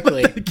 really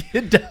quickly. let the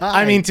kid die.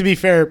 I mean, to be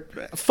fair,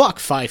 fuck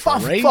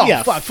Feifel, right?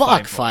 fuck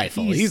fuck Feifel.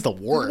 Feifel. He's the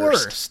worst.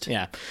 worst.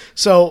 Yeah.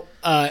 So,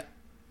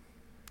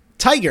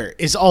 Tiger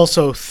is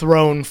also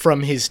thrown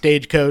from his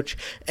stagecoach,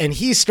 and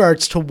he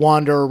starts to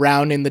wander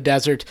around in the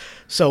desert.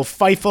 So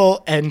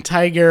Feifel and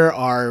Tiger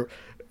are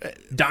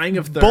dying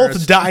of thirst.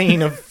 both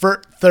dying of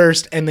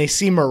thirst, and they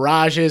see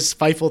mirages.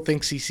 Feifel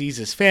thinks he sees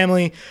his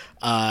family.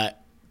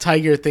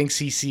 Tiger thinks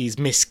he sees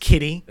Miss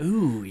Kitty.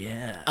 Ooh,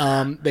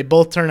 yeah. They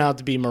both turn out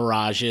to be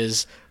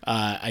mirages.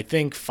 I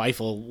think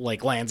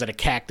Feifel lands at a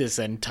cactus,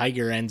 and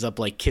Tiger ends up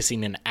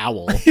kissing an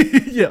owl.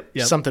 Yep.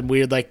 Something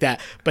weird like that.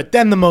 But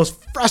then the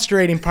most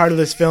frustrating part of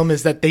this film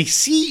is that they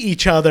see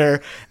each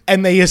other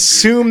and they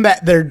assume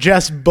that they're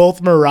just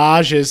both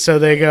mirages. So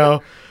they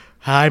go,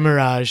 "Hi,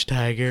 Mirage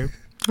Tiger.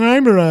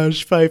 Hi,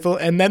 Mirage Feifel,"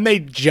 and then they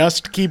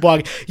just keep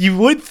walking. You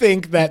would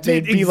think that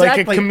they'd be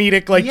exactly. like a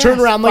comedic, Yes, turn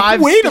around,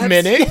 5 wait a steps.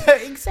 minute. Yeah,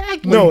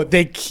 exactly. No,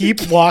 they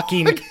keep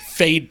walking.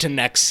 Fade to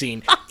next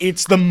scene.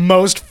 It's the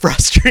most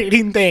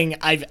frustrating thing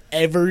I've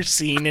ever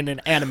seen in an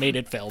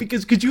animated film.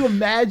 Because could you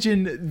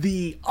imagine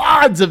the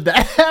odds of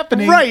that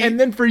happening? Right. And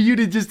then for you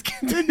to just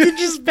You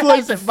just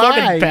pass it by.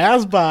 fucking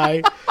pass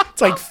by.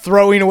 It's like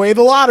throwing away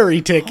the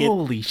lottery ticket.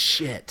 Holy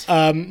shit.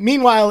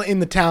 Meanwhile, in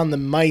the town, the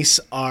mice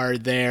are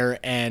there,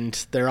 and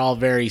they're all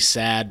very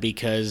sad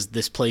because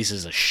this place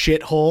is a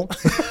shithole.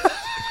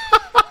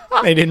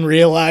 They didn't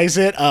realize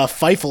it.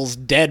 Feifel's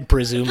dead,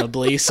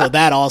 presumably, so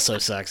that also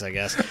sucks, I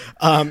guess.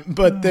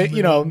 But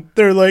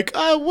they're like,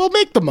 we'll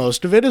make the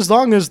most of it as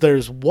long as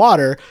there's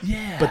water.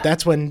 Yeah. But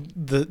that's when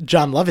the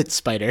John Lovitz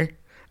spider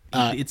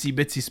Itsy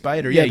bitsy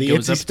spider. yeah, Yeah, he the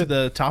goes itsy up to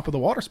the top of the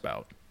water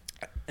spout.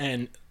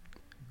 and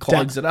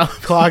Clogs it up.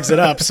 clogs it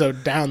up, so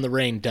down the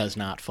rain does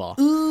not fall.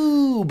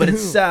 Ooh, but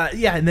it's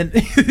and then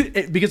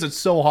because it's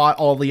so hot,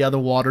 all the other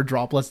water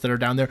droplets that are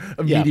down there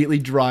immediately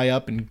dry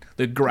up, and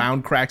the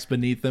ground cracks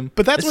beneath them.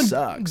 But that's It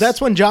sucks.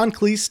 that's when John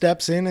Cleese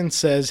steps in and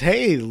says,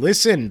 "Hey,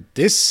 listen,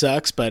 this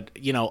sucks, but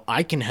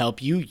I can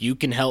help you. You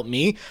can help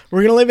me.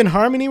 We're gonna live in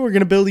harmony. We're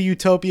gonna build a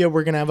utopia.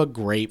 We're gonna have a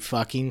great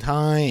fucking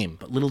time."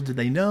 But little did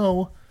they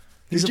know,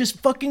 they're just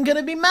fucking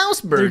gonna be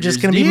mouse burgers. They're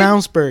just gonna be dude.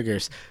 mouse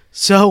burgers.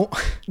 So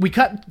We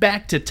cut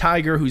back to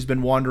Tiger, who's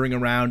been wandering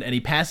around, and he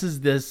passes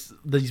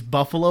these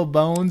buffalo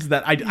bones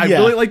that I Yeah.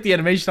 really like the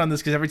animation on this,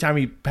 because every time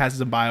he passes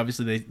them by,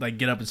 obviously they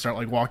get up and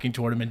start walking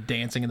toward him and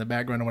dancing in the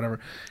background or whatever.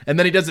 And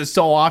then he does it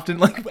so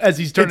often, as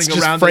he's turning It's just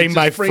around, frame it's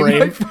by just frame. frame.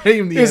 the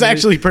It was animation.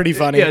 actually pretty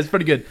funny. Yeah, it's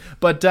pretty good.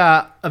 But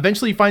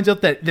eventually he finds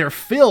out that they're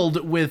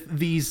filled with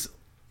these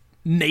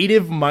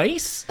native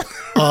mice.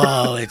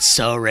 oh, it's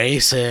so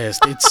racist.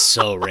 It's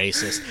so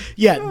racist.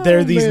 Yeah,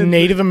 they're these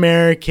Native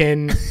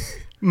American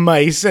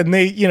mice, and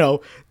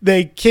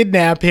they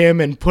kidnap him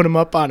and put him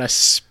up on a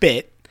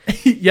spit.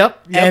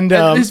 Yep. And,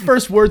 His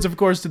first words, of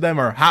course, to them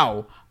are,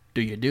 "How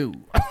do you do?"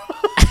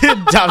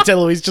 Dom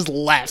DeLuise just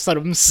laughs at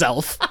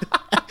himself.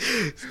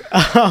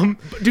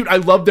 Dude, I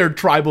love their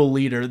tribal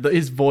leader.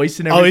 His voice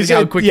and everything. he's How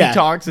good. quick Yeah. he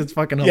talks. It's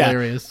fucking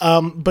hilarious.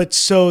 But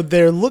so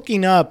they're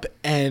looking up,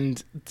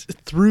 and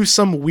through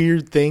some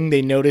weird thing,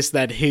 they notice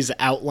that his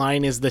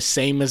outline is the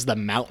same as the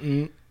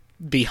mountain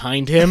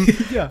behind him.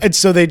 Yeah. And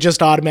so they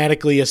just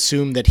automatically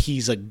assume that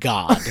he's a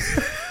god.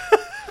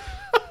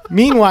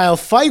 Meanwhile,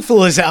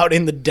 Feifel is out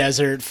in the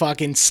desert,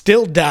 fucking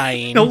still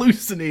dying.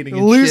 Hallucinating.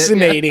 and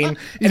Hallucinating. shit.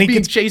 Yeah. And he He's being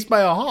gets- chased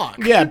by a hawk.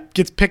 Yeah,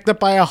 gets picked up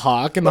by a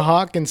hawk, and the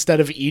hawk, instead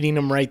of eating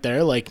him right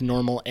there like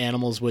normal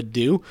animals would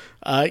do,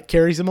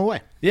 carries him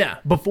away. Yeah.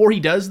 Before he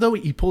does, though,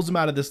 he pulls him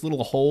out of this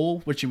little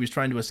hole, which he was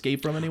trying to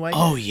escape from anyway.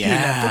 Oh, Dude, yeah.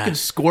 that fucking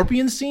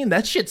scorpion scene,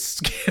 that shit's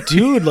scary.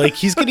 Dude,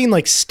 he's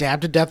getting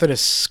stabbed to death at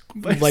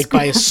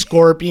by a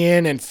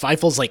scorpion, and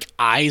Feifel's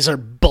eyes are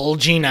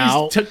bulging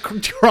out.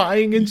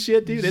 Crying and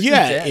shit, dude. It's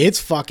Yeah, intense. it's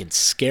fucking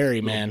scary,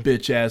 man.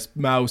 Bitch ass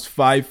mouse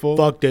Feifel.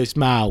 Fuck this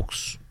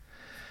mouse.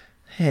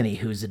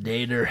 Anywho's a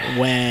dater.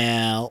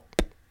 Well,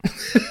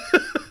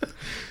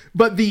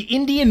 But the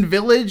Indian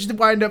village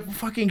wind up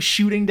fucking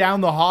shooting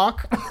down the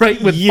hawk,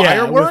 right? With yeah,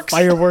 fireworks. with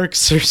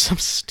fireworks or some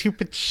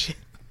stupid shit.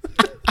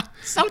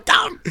 So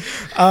dumb.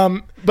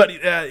 But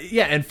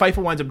and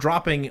Feifel winds up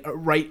dropping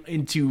right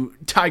into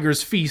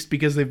Tiger's feast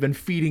because they've been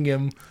feeding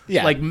him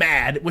like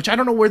mad, which I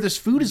don't know where this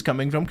food is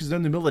coming from because they're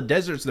in the middle of the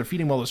desert, so they're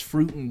feeding him all this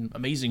fruit and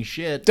amazing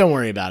shit. Don't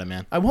worry about it,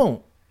 man. I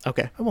won't.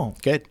 Okay. I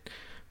won't. Good.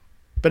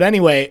 But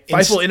anyway,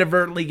 Feifel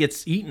inadvertently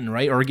gets eaten,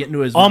 right? Or get into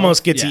his almost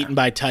mouth. gets Yeah. eaten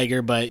by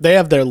Tiger, but they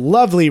have their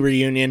lovely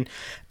reunion,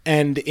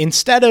 and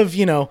instead of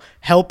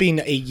helping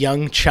a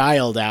young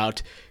child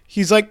out,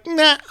 he's like,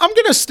 "Nah, I'm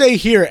gonna stay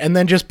here," and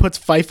then just puts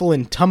Feifel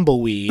in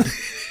tumbleweed.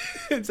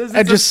 It says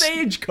I it's just- a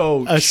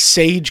stagecoach. A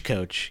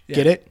stagecoach.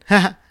 Get it?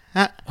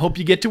 Hope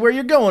you get to where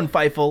you're going,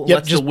 Feifel. Yep,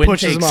 Lets just the wind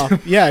pushes him take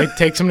off. Yeah, it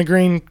takes him to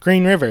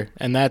Green River,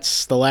 and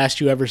that's the last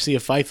you ever see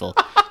of Feifel.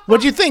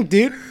 What'd you think,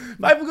 dude?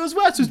 Feifel Goes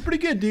West was pretty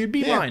good, dude.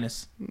 B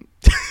minus.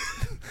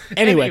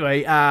 Anyway,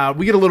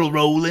 we get a little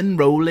rolling.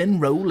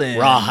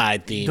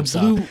 Rawhide theme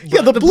song. blue-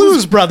 Yeah, the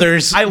Blues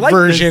Brothers I like this,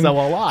 version. though,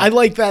 a lot. I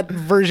like that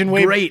version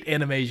way. Great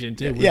animation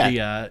too, with Yeah.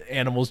 the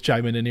animals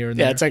chiming in here and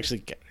Yeah, there.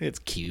 it's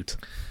cute.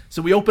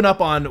 So we open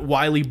up on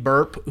Wiley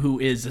Burp, who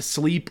is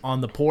asleep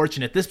on the porch,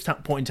 and at this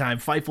point in time,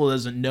 Feifel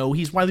doesn't know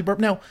he's Wiley Burp.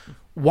 Now,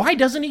 why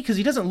doesn't he? Because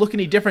he doesn't look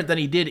any different than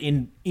he did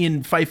in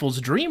Feifel's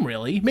dream,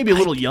 really. Maybe a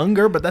little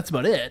younger, but that's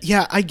about it.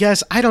 Yeah, I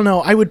guess I don't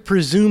know. I would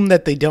presume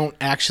that they don't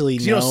actually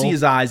know. You don't see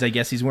his eyes. I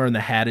guess he's wearing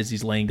the hat as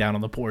he's laying down on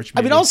the porch.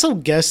 I maybe. would also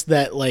guess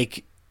that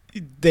like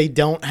they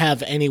don't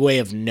have any way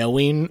of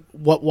knowing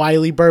what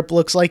Wiley Burp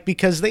looks like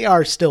because they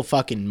are still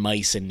fucking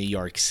mice in New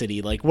York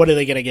City. Like, what are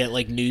they gonna get?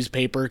 Like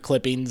newspaper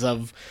clippings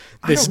of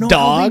this I don't know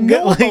dog? how we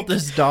know Like, about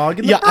this dog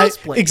in the first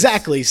place.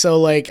 exactly.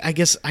 So like, I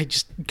guess I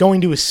just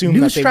going to assume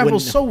News that they travel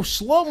wouldn't. so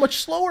slow, much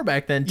slower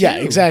back then. Too. Yeah,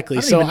 exactly.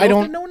 So I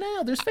don't know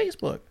now. There's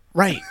Facebook.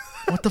 Right.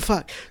 What the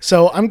fuck?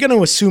 So I'm going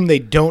to assume they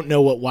don't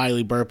know what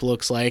Wiley Burp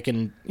looks like.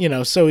 And, you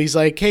know, so he's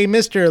like, hey,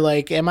 mister,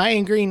 like, am I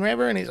in Green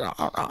River? And he's like,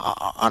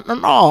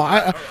 no,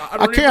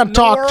 I can't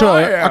talk to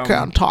I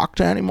can't talk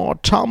to any more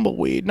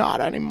tumbleweed,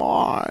 not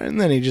anymore. And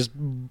then he just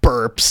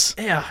burps.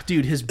 Yeah,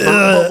 dude, his burp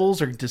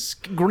bubbles are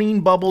just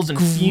green bubbles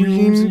and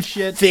fumes and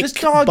shit. thick This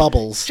dog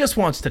bubbles. just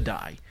wants to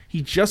die.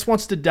 He just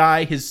wants to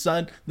die. His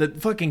son, the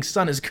fucking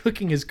son, is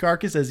cooking his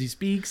carcass as he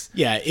speaks.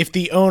 Yeah, if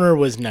the owner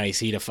was nice,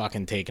 he'd have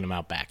fucking taken him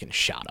out back and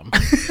shot him.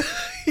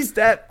 He's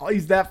that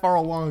far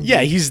along.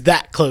 Yeah, dude. he's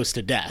that close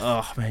to death.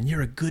 Oh man,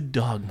 you're a good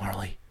dog,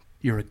 Marley.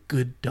 You're a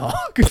good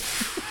dog.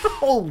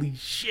 Holy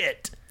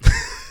shit.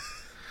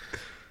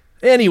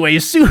 Anyway,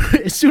 as soon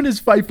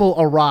as Feifel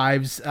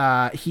arrives,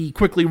 he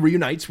quickly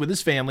reunites with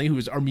his family, who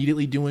is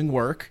immediately doing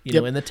work, you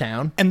know, in the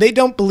town. And they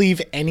don't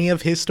believe any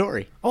of his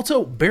story.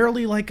 Also,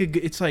 barely like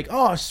it's like,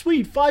 oh,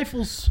 sweet,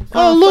 Feifel's.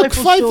 Oh, look, Feifel's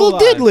still Feifel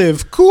did alive.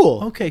 live.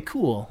 Cool. Okay,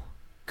 cool.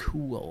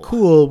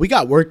 Cool. We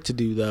got work to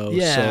do, though.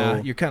 Yeah,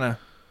 so. you're kind of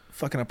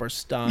fucking up our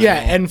style. Yeah,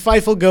 and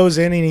Feifel goes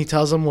in and he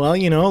tells him, well,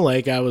 you know,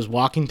 like I was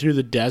walking through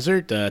the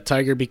desert, the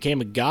tiger became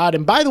a god.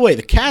 And by the way,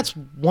 the cats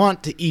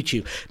want to eat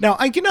you. Now,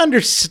 I can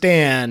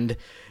understand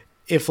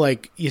if,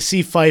 like, you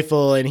see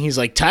Feifel and he's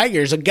like,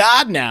 tiger's a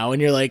god now.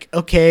 And you're like,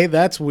 okay,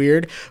 that's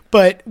weird.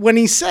 But when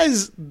he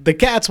says the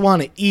cats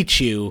want to eat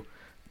you,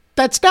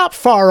 that's not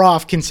far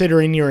off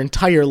considering your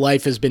entire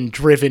life has been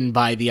driven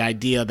by the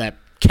idea that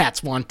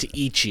cats want to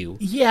eat you.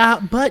 Yeah,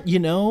 but you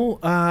know,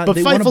 But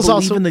they want to Feifel's believe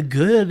also- in the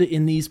good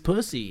in these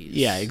pussies.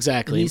 Yeah,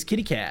 exactly. In these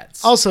kitty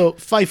cats. Also,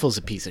 Feifel's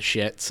a piece of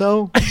shit,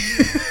 so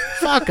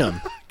fuck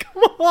him.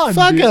 come on,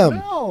 Fuck dude, him.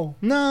 No.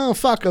 No,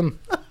 fuck him.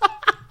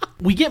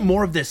 We get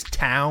more of this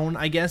town,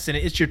 I guess, and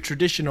it's your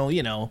traditional,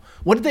 you know,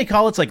 what did they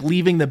call it? It's like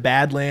leaving the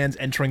Badlands,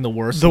 entering the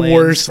worst The lands.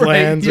 worst right?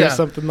 lands or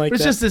something like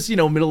It's that. just this, you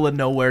know, middle of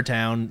nowhere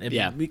town.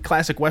 Yeah.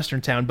 Classic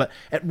Western town. But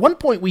at one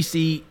point we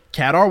see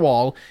Cat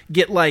Wall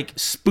get like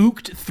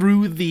spooked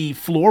through the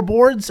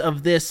floorboards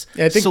of this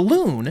Yeah, I think-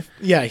 saloon.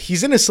 Yeah,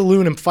 he's in a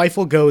saloon and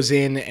Feifel goes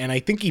in and I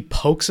think he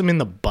pokes him in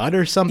the butt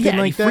or something Yeah, and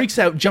like he that. freaks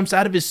out, jumps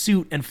out of his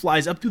suit, and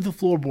flies up through the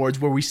floorboards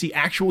where we see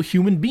actual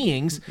human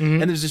beings.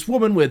 Mm-hmm. And there's this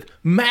woman with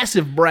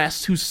massive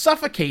breasts who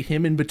suffocate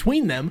him in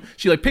between them.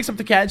 She like picks up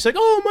the cat. And she's like,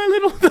 "Oh, my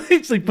little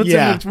thing." She like puts him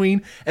Yeah. in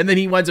between, and then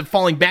he winds up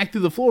falling back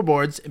through the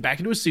floorboards and back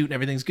into his suit, and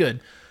everything's good.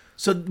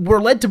 So we're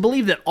led to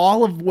believe that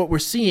all of what we're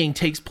seeing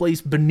takes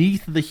place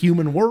beneath the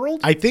human world.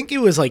 I think it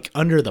was like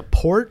under the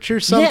porch or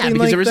something Yeah, because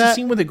like there is that. a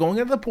scene where they're going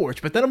under the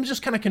porch, but then I'm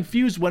just kind of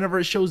confused whenever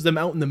it shows them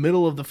out in the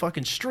middle of the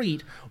fucking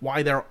street,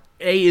 why there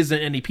isn't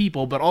any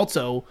people, but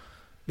also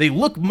they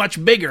look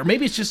much bigger.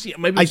 Maybe it's just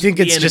I think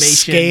the it's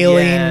just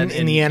animation, scaling in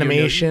and, the you know,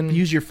 animation.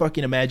 use your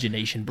fucking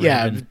imagination,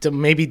 Yeah,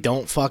 Brandon. maybe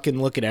don't fucking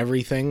look at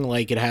everything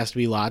like it has to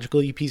be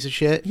logical, you piece of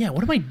shit. Yeah,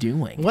 what am I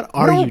doing? What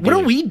are you What are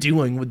doing? we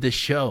doing with this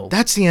show?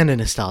 That's the end of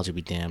Nostalgia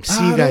Be Damned.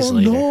 See you guys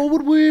later. I don't know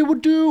what we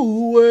would do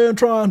when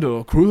trying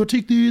to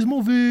critique these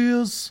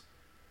movies.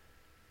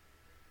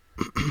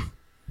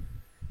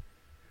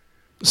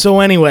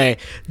 So anyway,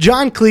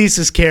 John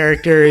Cleese's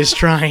character is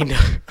trying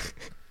to...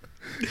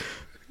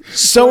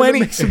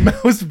 Make some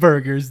mouse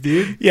burgers,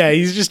 dude. Yeah,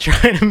 he's just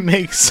trying to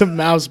make some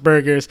mouse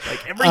burgers.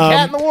 Like Every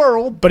cat in the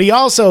world. But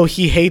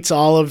he hates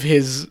all of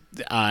his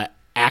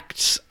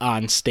acts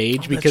on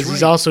stage because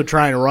he's right. also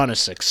trying to run a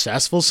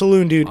successful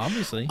saloon, dude.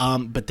 Obviously.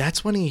 But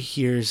that's when he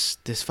hears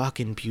this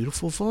fucking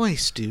beautiful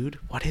voice, dude.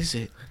 What is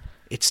it?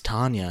 It's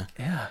Tanya.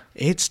 Yeah.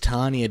 It's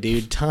Tanya,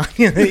 dude.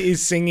 Tanya is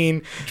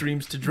singing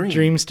Dreams to Dream.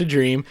 Dreams to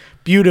Dream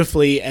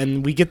beautifully,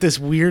 and we get this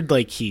weird,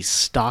 like, he's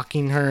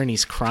stalking her and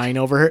he's crying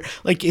over her.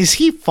 Like, is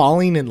he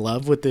falling in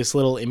love with this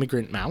little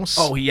immigrant mouse?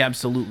 Oh, he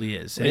absolutely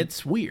is. And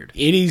it's weird.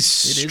 It is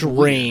is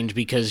strange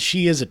because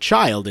she is a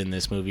child in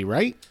this movie,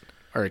 right?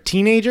 Or a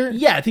teenager?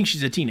 Yeah, I think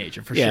she's a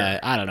teenager for Yeah, sure.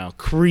 I don't know.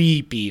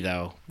 Creepy,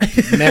 though.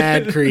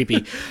 Mad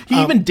creepy. He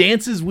even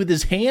dances with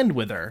his hand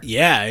with her.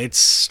 Yeah, it's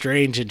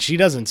strange, and she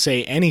doesn't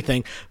say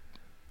anything.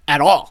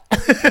 at all.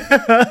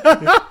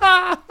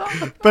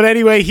 But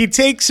anyway, he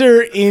takes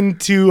her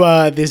into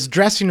this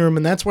dressing room,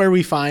 and that's where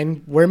we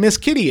find where Miss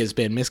Kitty has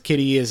been. Miss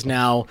Kitty is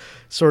now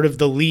sort of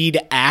the lead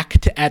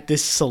act at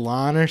this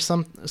salon or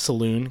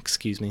saloon,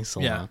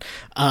 salon.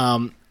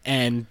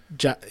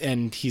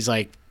 And he's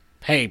like,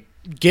 hey,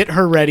 get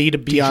her ready to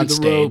be on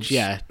stage. ropes.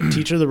 Yeah,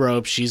 teach her the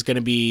ropes. She's going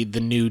to be the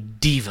new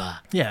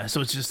diva. Yeah,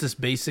 so it's just this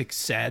basic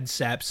sad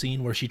sap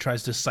scene where she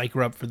tries to psych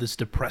her up for this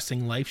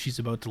depressing life she's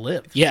about to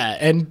live. Yeah,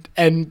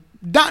 and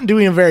not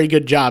doing a very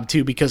good job,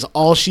 too, because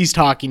all she's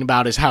talking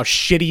about is how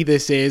shitty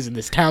this is and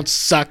this town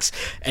sucks,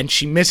 and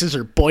she misses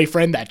her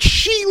boyfriend that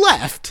she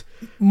left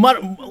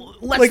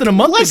Less than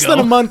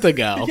a month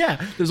ago.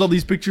 Yeah. There's all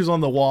these pictures on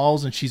the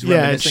walls, and she's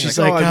reminiscing. she's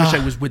like, like, I wish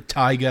I was with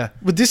Tyga.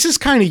 But this is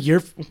kind of your...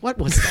 What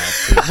was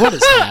that, dude? What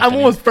is happening? I'm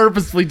almost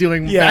purposefully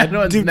doing bad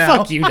ones dude, now.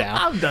 fuck you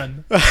now. I'm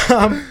done.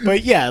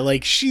 But yeah,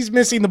 like, she's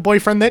missing the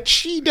boyfriend that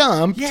she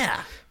dumped.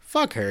 Yeah.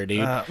 Fuck her, dude.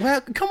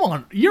 Well, come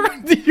on. You're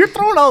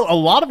throwing out a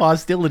lot of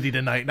hostility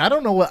tonight, and I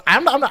don't know what... I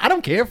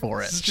don't care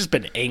for it. It's just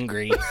been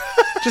angry.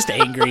 Just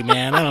angry,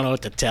 man. I don't know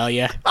what to tell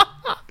you.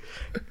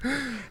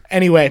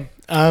 Anyway,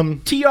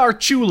 T.R.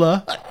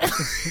 Chula,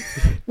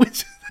 which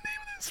is the name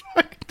of this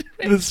fucking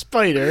dude. the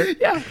spider.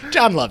 Yeah.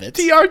 John Lovitz.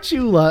 T.R.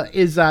 Chula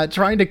is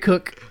trying to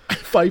cook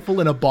Feifel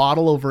in a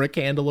bottle over a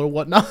candle or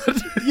whatnot.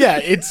 Yeah,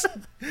 it's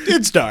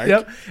dark.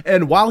 Yep.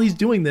 And while he's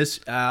doing this,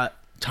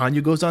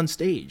 Tanya goes on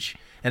stage.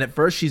 And at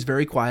first, she's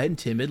very quiet and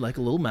timid, like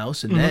a little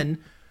mouse. And then,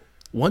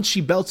 once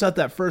she belts out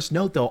that first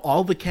note, though,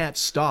 all the cats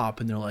stop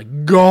and they're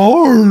like,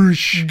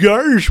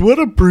 Gosh, what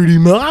a pretty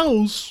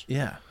mouse.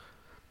 yeah,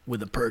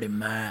 with a pretty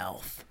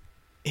mouth.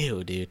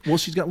 Ew, dude. Well,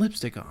 she's got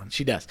lipstick on.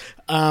 She does.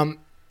 And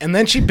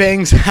then she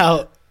bangs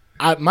out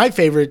my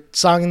favorite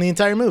song in the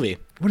entire movie.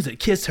 What is it?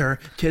 Kiss her,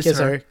 kiss, Kiss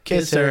her, her,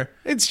 kiss her.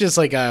 It's just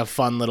like a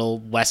fun little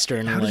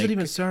Western. How does like, it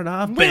even start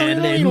off?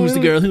 Who's the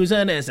girl who's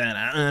on this?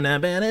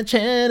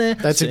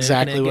 That's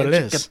exactly what it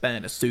is.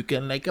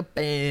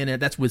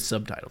 That's with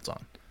subtitles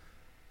on.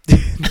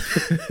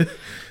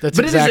 That's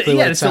But exactly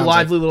what it it's a sounds like.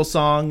 lively little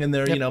song, and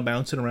they're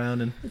bouncing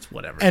around, and it's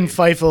whatever. And dude.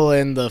 Feifel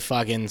and the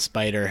fucking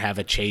spider have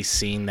a chase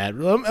scene that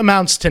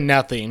amounts to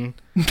nothing.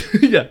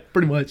 Yeah,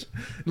 pretty much.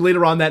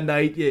 Later on that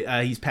night,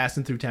 he's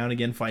passing through town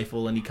again,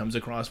 Feifel, and he comes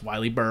across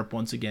Wiley Burp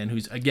once again,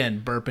 who's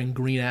again burping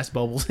green ass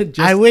bubbles.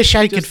 I wish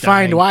I could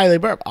find dying. Wiley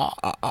Burp.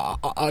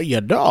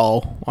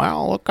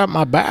 Well, look at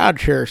my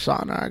badge here,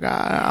 son.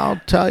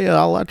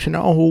 I'll let you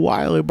know who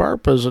Wiley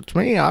Burp is. It's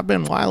me. I've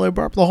been Wiley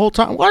Burp the whole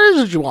time. What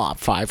is it you want,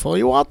 Feifel?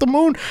 You want the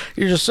moon?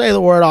 You just say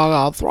the word.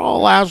 I'll throw a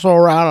lasso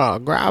around. I'll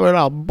grab it.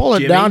 I'll pull it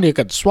Jimmy? down. You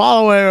can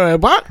swallow it.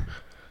 What?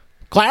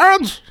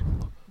 Clarence?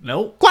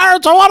 Nope.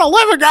 Clarence, I want to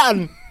live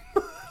again.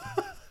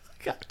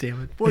 God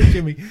damn it. Poor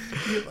Jimmy.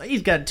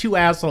 He's got two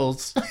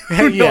assholes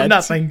who Yeah, know it's-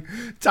 nothing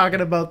talking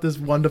about this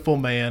wonderful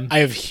man. I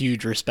have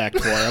huge respect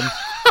for him.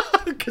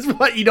 Because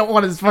what? You don't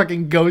want his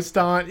fucking ghost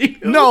on you?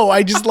 No,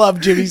 I just love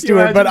Jimmy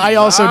Stewart, but I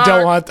also don't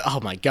Zach. want... Oh,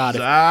 my God.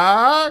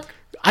 Zach.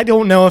 I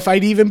don't know if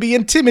I'd even be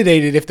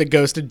intimidated if the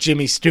ghost of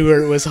Jimmy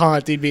Stewart was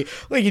haunting me.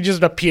 Like, he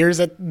just appears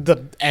at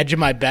the edge of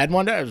my bed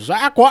one day.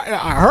 Zach, what?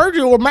 I heard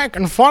you were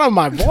making fun of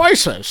my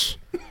voices.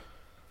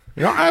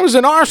 You know, I was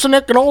in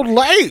Arsenic and Old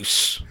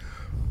Lace.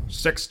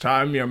 6th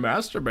time you're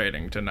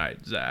masturbating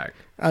tonight, Zach.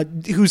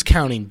 Who's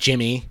counting,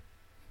 Jimmy?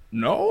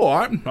 No,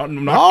 I'm not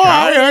Oh,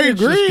 I counting. It's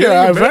just agree. getting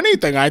a If bit-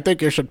 anything, I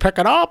think you should pick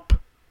it up.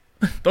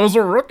 Those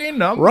are rookie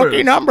numbers.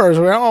 Rookie numbers.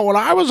 You know, when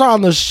I was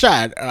on the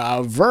set,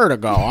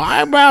 Vertigo,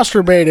 I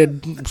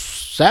masturbated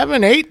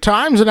 7-8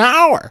 times an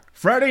hour.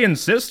 Freddie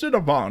insisted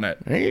upon it.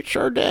 He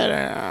sure did.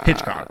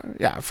 Hitchcock.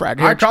 Yeah, Fred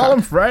I Hitchcock. call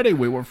him Freddie.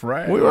 We were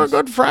friends. We were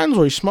good friends.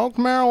 We smoked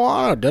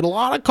marijuana, did a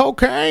lot of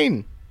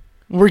cocaine.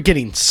 We're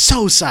getting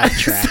so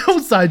sidetracked. So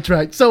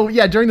sidetracked. So,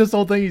 yeah, during this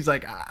whole thing, he's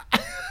like,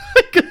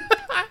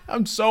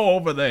 I'm so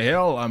over the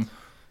hill. I'm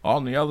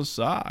on the other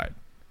side.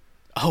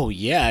 Oh,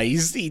 yeah.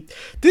 This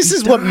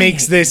is what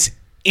makes this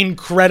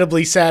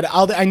incredibly sad.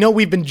 I know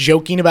we've been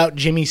joking about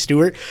Jimmy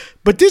Stewart,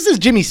 but this is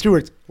Jimmy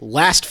Stewart's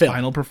last film.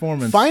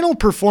 Final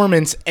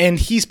performance, and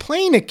he's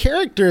playing a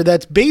character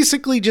that's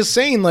basically just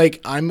saying,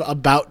 like, I'm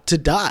about to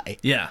die.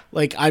 yeah.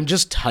 Like, I'm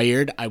just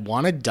tired. I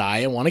want to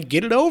die. I want to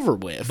get it over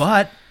with.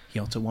 But he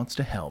also wants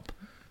to help.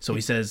 So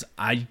he says,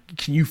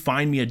 can you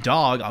find me a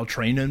dog? I'll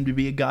train him to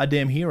be a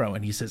goddamn hero.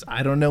 And he says,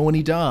 I don't know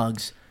any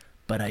dogs,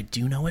 but I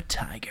do know a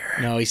tiger.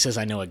 No, he says,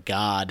 I know a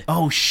god.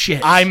 Oh, shit.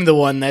 I'm the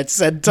one that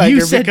said tiger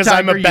You said because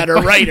tiger, I'm a you better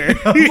fucking- writer.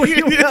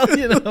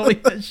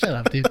 Well, shut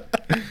up, dude.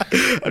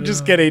 I'm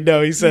just kidding.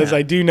 No, he says,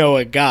 I do know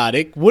a god.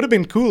 It would have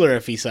been cooler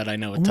if he said, I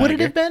know a tiger. Would it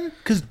have been?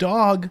 Because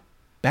dog,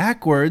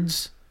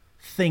 backwards,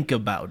 think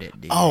about it,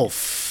 dude. Oh,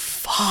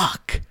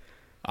 fuck.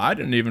 I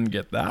didn't even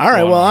get that. All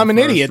right, one well, on I'm an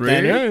the first idiot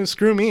then. read. Yeah,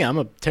 screw me. I'm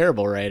a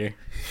terrible writer.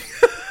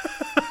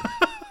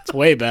 It's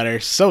way better.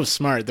 So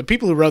smart. The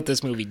people who wrote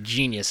this movie,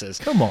 geniuses.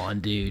 Come on,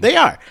 dude. They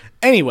are.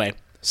 Anyway,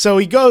 so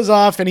he goes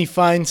off and he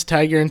finds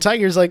Tiger, and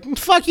Tiger's like,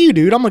 fuck you,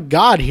 dude. I'm a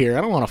god here.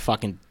 I don't want to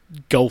fucking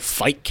go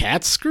fight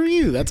cats. Screw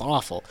you. That's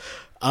awful.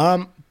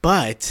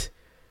 But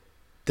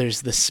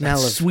there's the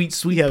smell of sweet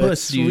that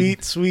puss,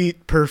 dude.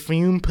 sweet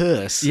perfume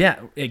puss. Yeah,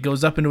 it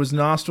goes up into his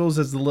nostrils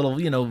as the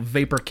little,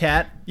 vapor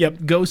cat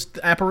Yep. ghost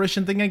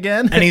apparition thing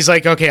again. And he's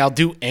like, okay, I'll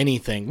do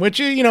anything, which,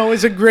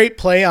 is a great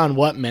play on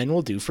what men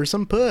will do for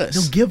some puss.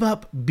 He'll give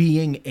up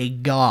being a A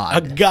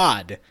god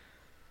god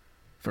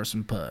for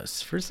some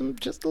puss. for some,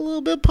 just a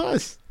little bit of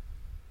puss.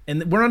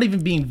 And we're not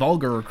even being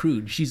vulgar or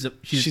crude. She's a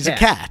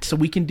cat. So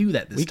we can do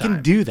that We time.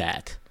 can do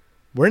that.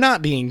 We're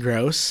not being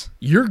gross.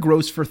 You're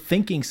gross for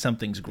thinking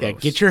something's gross. Yeah,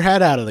 get your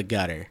head out of the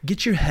gutter.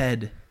 Get your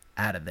head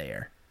out of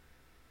there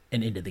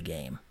and into the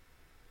game.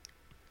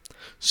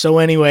 So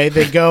anyway,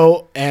 they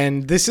go,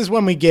 and this is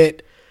when we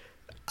get,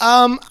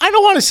 I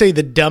don't want to say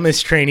the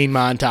dumbest training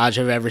montage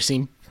I've ever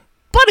seen,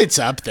 but it's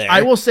up there.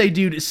 I will say,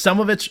 dude, some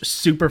of it's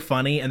super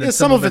funny, and then Yeah,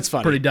 some of it's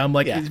funny. pretty dumb.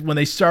 Like Yeah. when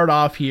they start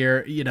off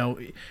here,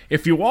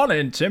 if you want to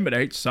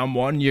intimidate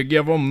someone, you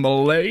give them the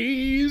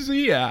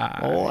lazy eye.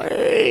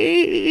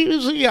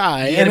 Lazy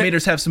eye. The And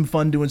animators have some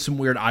fun doing some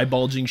weird eye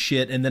bulging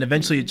shit, and then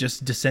eventually it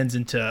just descends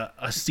into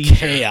a seizure,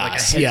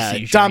 chaos. like a Yeah, head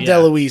seizure. Dom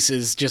DeLuise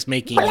is just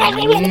making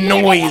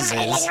noises.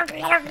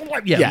 Yeah,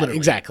 Yeah, literally.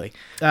 exactly.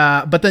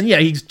 But then,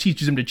 he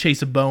teaches him to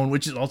chase a bone,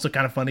 which is also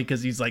kind of funny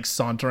because he's like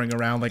sauntering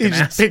around like He an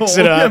just asshole. picks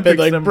it up and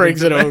like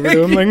brings it over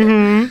to him.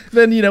 Like,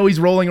 Then he's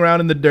rolling around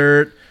in the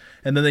dirt,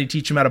 and then they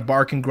teach him how to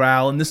bark and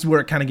growl, and this is where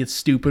it kind of gets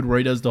stupid, where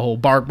he does the whole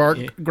bark,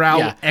 growl,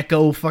 Yeah.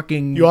 echo,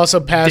 fucking. You also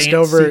passed dance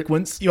over.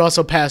 sequence. You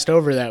also passed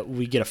over that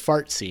we get a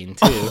fart scene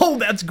too. Oh,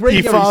 that's great!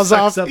 He Yeah, falls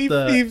sucks off.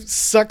 up He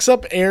sucks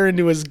up air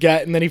into his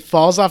gut, and then he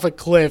falls off a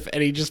cliff,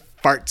 and he just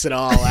farts it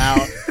all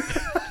out.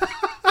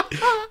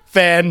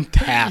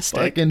 Fantastic.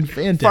 fucking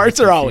fantastic.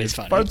 Farts are always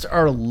dude. funny. Farts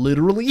are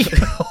literally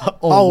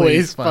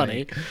Always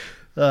funny.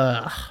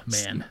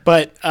 Man.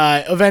 But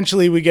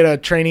eventually we get a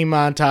training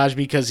montage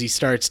because he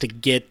starts to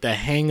get the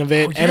hang of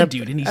it. Oh, yeah, a-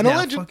 dude, and he's and now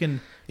alleged- fucking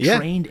Yeah.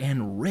 trained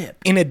and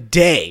ripped. in a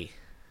day.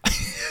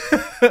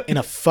 In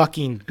a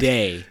fucking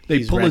day. They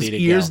he's pull his ready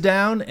to ears go.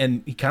 down,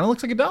 and he kind of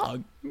looks like a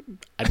dog.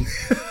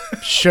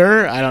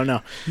 Sure, I don't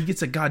know. He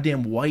gets a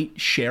goddamn white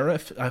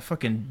sheriff, a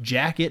fucking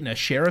jacket, and a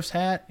sheriff's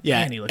hat. Yeah,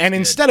 Man, he looks and good.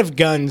 instead of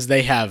guns,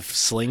 they have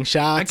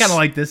slingshots. I kind of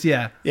like this,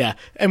 yeah. Yeah,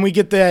 and we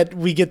get that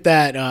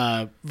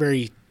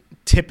very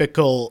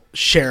typical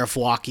sheriff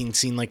walking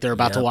scene, like they're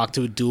about to Yep. walk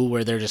to a duel,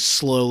 where they're just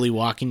slowly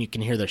walking. You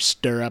can hear their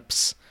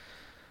stirrups.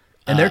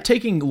 And they're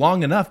taking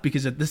long enough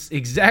because at this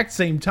exact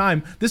same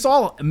time, this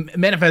all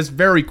manifests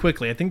very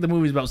quickly. I think the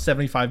movie's about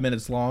 75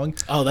 minutes long.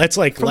 Oh, that's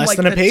like From, less like,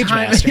 than a the page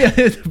time- master. Yeah,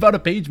 it's about a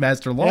page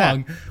master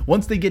long. Yeah.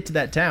 Once they get to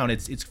that town,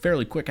 it's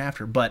fairly quick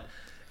after. But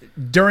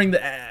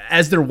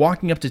as they're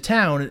walking up to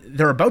town,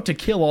 they're about to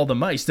kill all the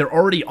mice. They're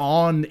already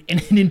on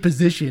and in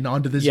position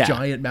onto this Yeah.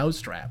 giant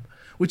mousetrap,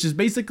 which is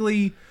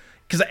basically.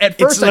 Because at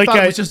first I like thought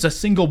it a- was just a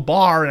single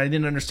bar, and I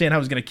didn't understand how I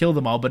was going to kill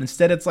them all. But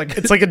instead, it's like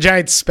It's like a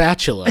giant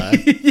spatula.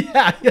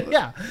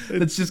 yeah.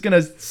 It's just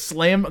gonna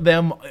slam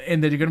them,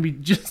 and they're gonna be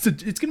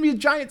it's gonna be a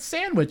giant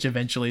sandwich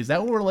eventually. Is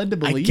that what we're led to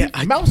believe?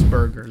 Mouse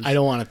burgers. I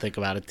don't want to think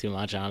about it too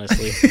much,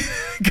 honestly,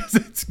 because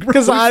it's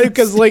gross and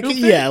because like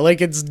stupid. yeah, like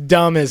it's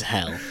dumb as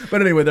hell.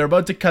 But anyway, they're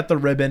about to cut the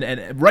ribbon,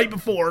 and right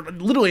before,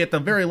 literally at the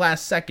very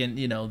last second,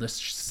 the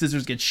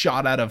scissors get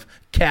shot out of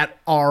Cat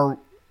R.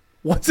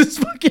 What's his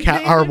fucking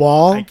Cat name? R.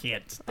 Wall? I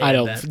can't. Stand I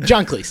don't. that.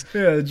 John Cleese.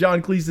 Yeah,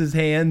 John Cleese's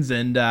hands,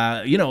 and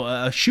a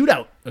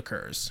shootout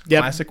occurs.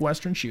 Yep. Classic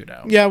Western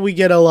shootout. Yeah, we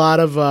get a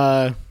lot of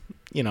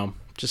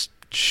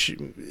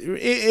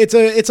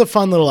it's a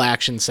fun little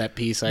action set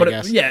piece, I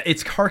guess.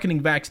 It's harkening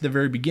back to the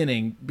very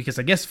beginning because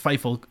I guess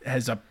Feifel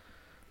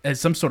has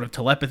some sort of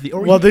telepathy.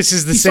 Or Well, this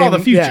is the he same. saw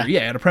the future. Yeah, Yeah,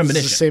 at a This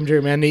premonition. is the same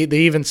dream, man. They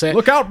even say,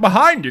 Look out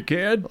behind you,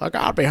 kid. "Look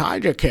out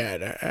behind you,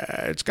 kid.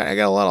 It's gonna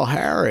get a little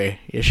hairy.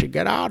 You should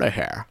get out of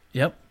here."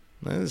 Yep.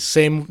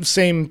 Same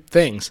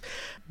things.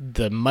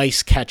 The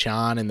mice catch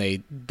on and they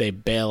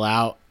bail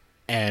out,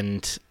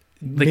 and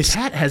The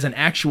cat has an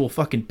actual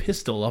fucking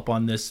pistol up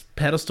on this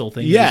pedestal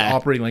thing. Yeah. He's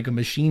operating like a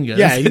machine gun.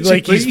 yeah, like he's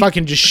essentially.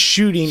 fucking just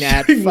shooting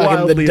at Shooting fucking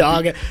wildly the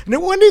at dog. No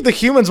wonder the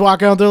humans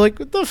walk out. They're like,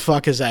 "What the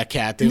fuck is that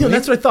cat doing?"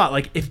 That's what I thought.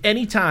 Like, if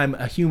any time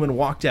a human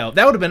walked out,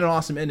 that would have been an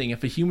awesome ending.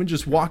 If a human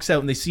just walks out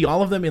and they see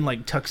all of them in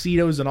like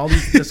tuxedos and all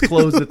this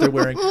clothes that they're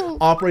wearing,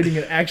 operating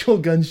an actual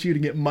gun,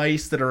 shooting at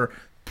mice that are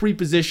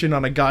pre-positioned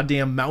on a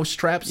goddamn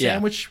mousetrap Yeah.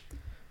 sandwich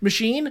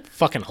machine.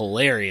 fucking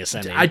hilarious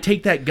ending. I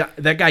take that guy.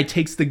 That guy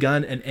takes the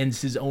gun and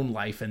ends his own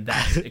life, and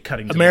that's it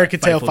cutting. To American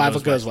black. Tail, Feifel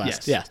Feifel goes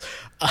west. Yes.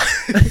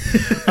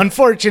 Yes.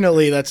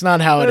 Unfortunately, that's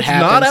not how it That's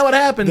happens. not how it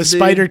happens, The dude.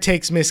 spider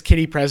takes Miss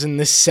Kitty Present.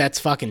 This sets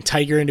fucking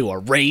Tiger into a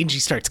rage. He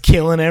starts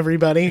killing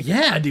everybody.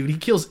 Yeah, dude, he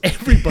kills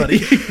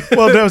everybody.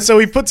 Well, no, so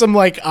he puts them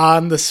like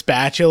on the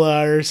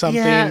spatula or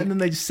something. Yeah, and then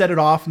they just set it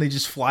off, and they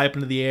just fly up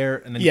into the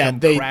air, and then Yeah,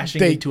 come crashing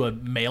they- into a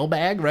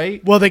mailbag,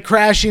 right? Well, they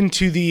crash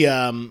into the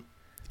the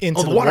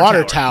the water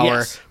water tower, tower,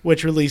 yes.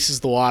 which releases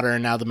the water,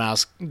 and now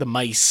the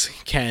mice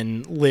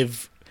can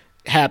live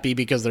happy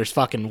because there's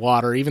fucking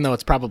water, even though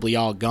it's probably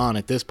all gone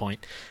at this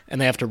point, and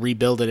they have to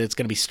rebuild it. It's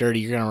going to be sturdy.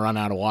 You're going to run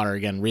out of water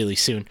again really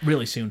soon.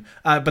 Really soon.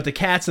 But the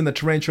cats and the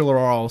tarantula are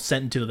all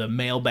sent into the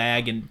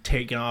mailbag and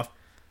taken off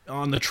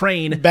on the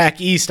train. Back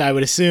east, I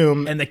would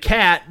assume. And the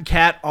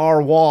cat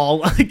R.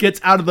 Wall, gets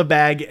out of the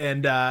bag,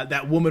 and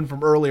that woman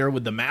from earlier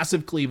with the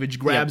massive cleavage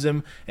grabs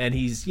him, and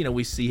he's,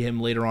 we see him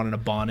later on in a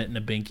bonnet and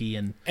a binky,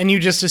 and you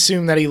just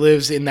assume that he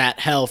lives in that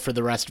hell for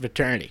the rest of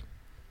eternity.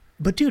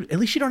 But dude, at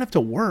least you don't have to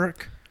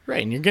work.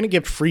 Right, and you're gonna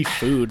get free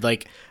food.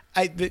 Like,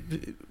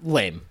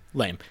 lame.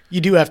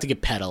 You do have to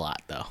get pet a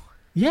lot, though.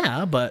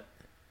 Yeah, but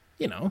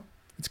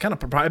it's kind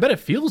of. I bet it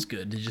feels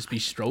good to just be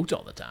stroked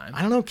all the time.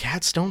 I don't know.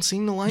 Cats don't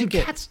seem to like Dude,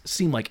 it. cats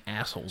seem like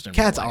assholes. In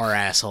Cats real life. are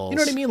assholes. You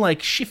know what I mean?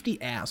 Like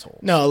shifty assholes.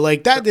 No,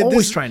 like that. They're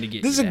always trying to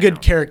get This you is a good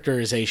down.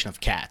 characterization of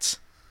cats.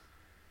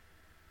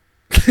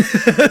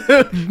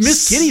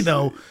 Miss Kitty,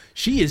 though,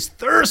 she is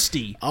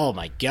thirsty Oh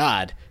my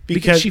god!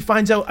 because she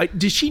finds out.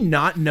 Did she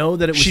not know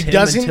that it was she him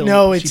doesn't until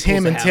know she it's pulls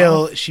him the hat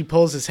until off? she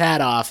pulls his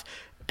hat off,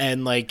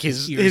 and like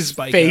his ears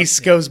spike face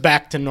up, yeah. goes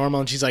back to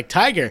normal, and she's like,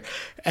 "Tiger,"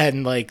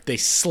 and like they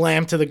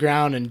slam to the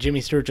ground, and Jimmy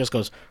Stewart just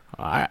goes,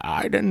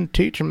 I didn't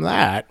teach him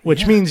that,"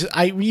 which means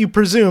you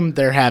presume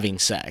they're having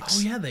sex.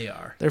 Oh yeah, they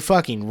are They're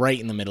fucking right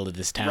in the middle of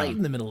this town. right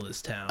in the middle of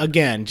this town.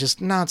 Again, just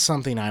not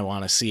something I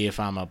want to see if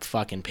I'm a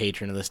fucking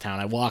patron of this town.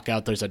 I walk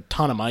out, there's a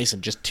ton of mice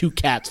and just two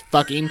cats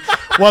fucking,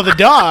 while the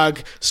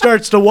dog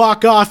starts to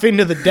walk off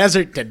into the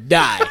desert to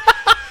die.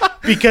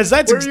 Because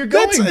that's Where are you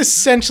that's going?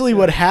 essentially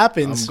what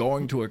happens.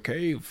 going to a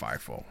cave,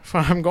 Feifel.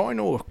 I'm going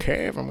to a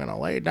cave, I'm going to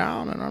lay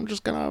down, and I'm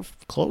just going to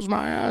close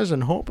my eyes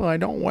and hope I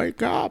don't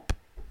wake up.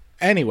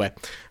 Anyway,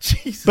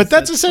 but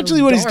that's essentially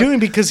so what he's dark. doing,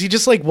 because he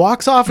just like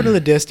walks off into the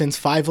distance.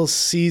 Feifel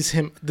sees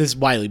him. This is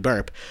Wiley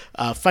Burp.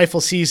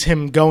 Feifel sees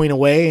him going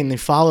away, and he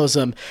follows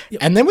him.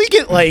 And then we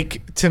get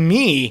like, to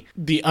me,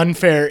 the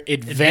unfair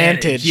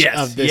advantage Yes,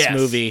 of this yes.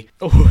 movie,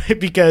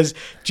 because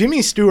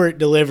Jimmy Stewart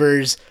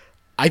delivers,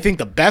 I think,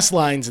 the best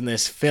lines in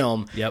this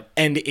film. Yep.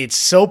 And it's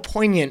so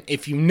poignant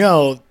if you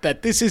know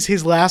that this is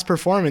his last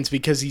performance,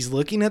 because he's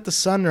looking at the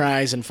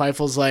sunrise, and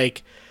Feifel's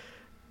like,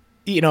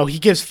 he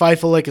gives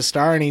Feifel like a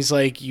star, and he's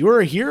like, "You're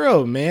a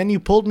hero, man.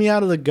 You pulled me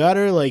out of the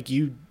gutter. Like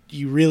you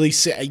really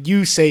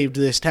you saved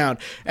this town."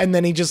 And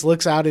then he just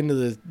looks out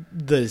into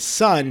the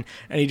sun,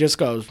 and he just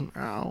goes,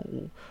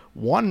 "Oh,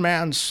 one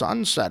man's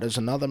sunset is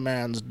another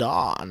man's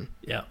dawn."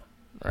 Yeah.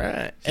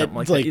 Right. Something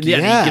like It's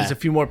that. Yeah, he gives a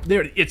few more.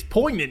 There, it's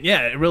poignant.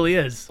 Yeah, it really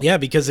is. Yeah,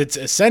 because it's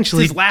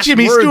essentially His last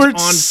Jimmy words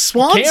Stewart's on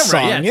swan camera.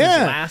 song. Yeah, it's Yeah.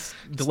 his last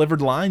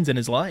delivered lines in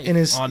his life.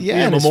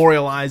 And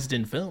memorialized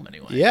in film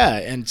anyway. Yeah,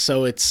 and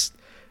so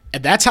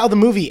and that's how the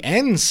movie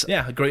ends.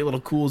 Yeah, a great little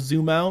cool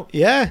zoom out.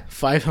 Yeah,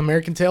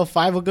 American Tail,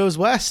 Fievel Goes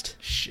West.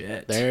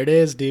 Shit. There it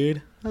is,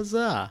 dude.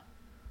 Huzzah.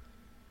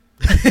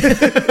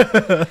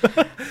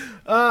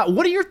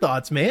 What are your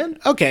thoughts, man?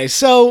 Okay,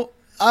 so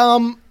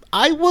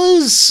I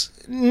was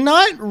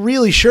not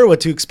really sure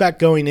what to expect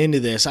going into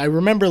this. I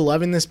remember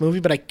loving this movie,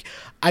 but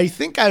I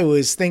think I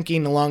was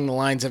thinking along the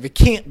lines of, it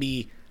can't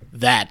be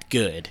that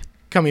good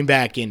coming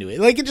back into it.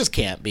 Like, it just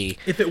can't be.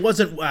 If it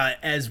wasn't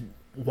as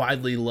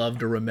widely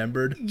loved or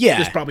remembered, Yeah,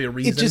 there's probably a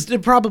reason. There's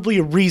probably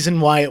a reason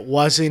why it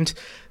wasn't.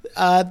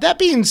 That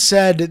being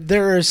said,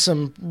 there are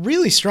some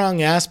really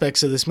strong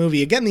aspects of this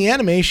movie. Again, the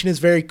animation is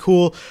very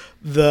cool.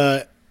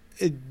 The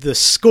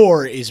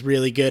score is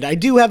really good. I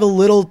do have a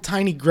little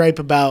tiny gripe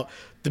about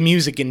the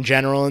music in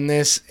general in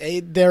this.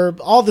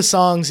 All the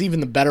songs, even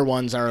the better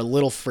ones, are a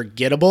little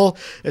forgettable,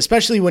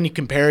 especially when you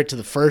compare it to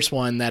the first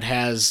one that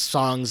has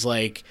songs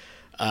like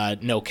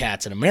No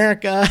Cats in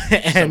America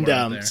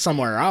and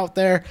Somewhere Out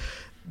There.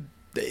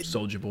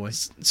 Soldier Boy.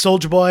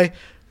 Soldier Boy,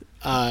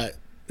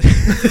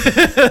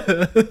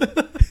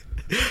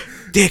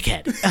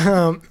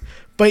 dickhead.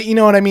 But you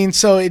know what I mean?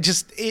 So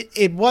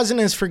it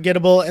wasn't as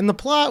forgettable, and the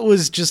plot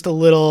was just a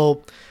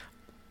little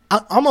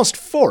almost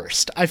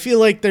forced. I feel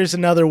like there's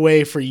another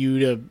way for you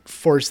to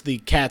force the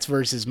cats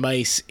versus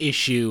mice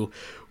issue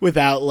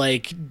without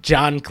like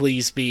John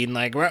Cleese being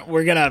like,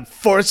 we're gonna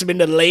force them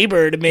into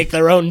labor to make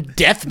their own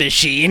death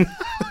machine.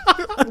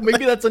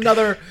 Maybe that's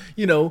another,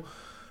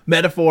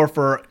 metaphor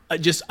for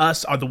just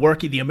us, or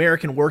the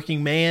American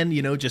working man,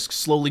 just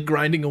slowly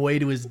grinding away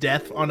to his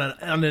death on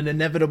an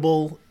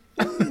inevitable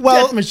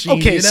death machine.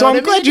 Okay, you know so what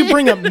I'm I glad mean? you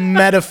bring up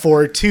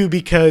metaphor too,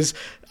 because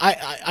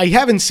I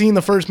haven't seen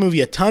the first movie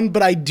a ton,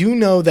 but I do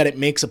know that it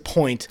makes a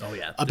point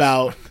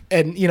about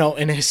an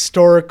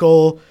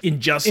historical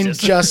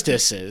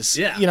injustices.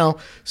 Yeah.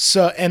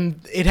 So, and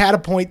it had a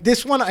point.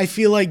 This one I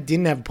feel like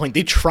didn't have a point.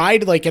 They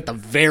tried like at the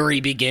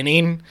very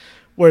beginning,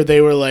 where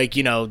they were like,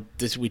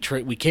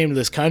 we came to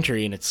this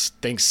country and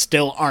things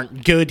still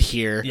aren't good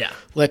here. Yeah.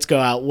 Let's go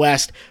out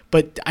west.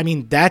 But I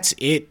mean, that's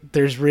it.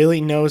 There's really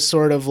no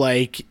sort of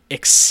like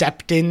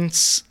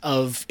acceptance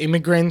of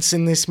immigrants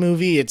in this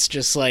movie. It's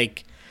just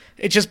like,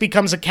 it just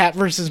becomes a cat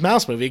versus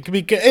mouse movie.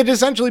 It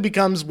essentially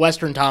becomes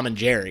Western Tom and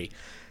Jerry.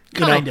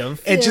 Kind of.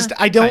 It Yeah, just,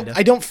 I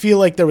don't feel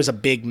like there was a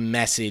big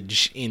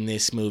message in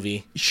this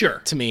movie. Sure.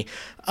 To me.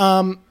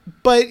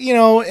 But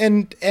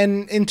and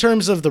in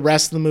terms of the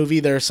rest of the movie,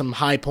 there are some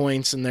high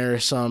points and there are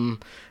some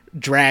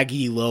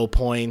draggy low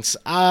points.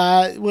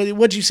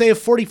 What'd you say, a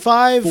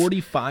 45?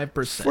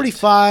 45%.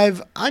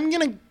 45. I'm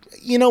gonna,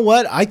 you know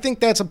what? I think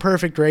that's a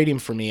perfect rating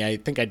for me. I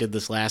think I did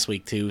this last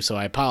week too, so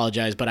I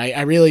apologize. But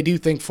I really do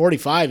think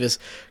 45 is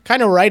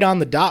kind of right on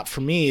the dot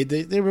for me.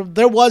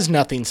 There was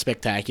nothing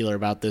spectacular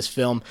about this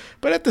film,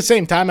 but at the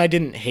same time, I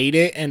didn't hate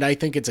it, and I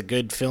think it's a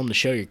good film to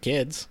show your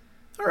kids.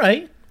 All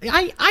right.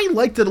 I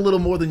liked it a little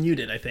more than you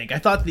did, I think. I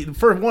thought,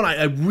 for one,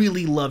 I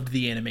really loved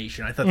the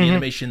animation. I thought the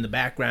animation, the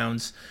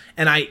backgrounds,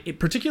 and I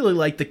particularly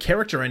liked the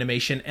character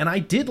animation, and I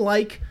did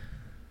like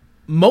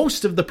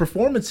most of the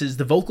performances,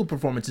 the vocal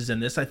performances in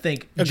this. I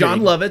think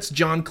John Lovitz,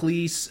 John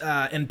Cleese,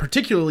 and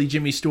particularly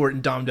Jimmy Stewart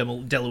and Dom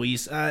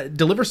DeLuise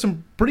deliver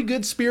some pretty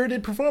good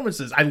spirited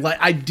performances.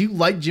 I do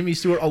like Jimmy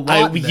Stewart a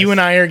lot. You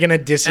and I are going to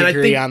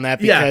disagree on that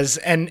because,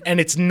 yeah. and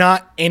it's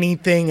not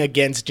anything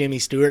against Jimmy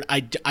Stewart.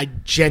 I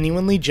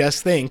genuinely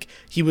just think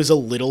he was a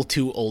little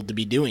too old to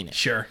be doing it.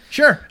 Sure.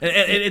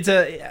 And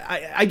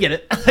I get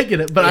it,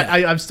 but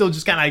yeah. I'm still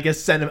just kind of, I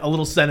guess, a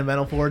little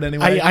sentimental for it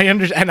anyway. I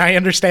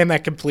understand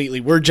that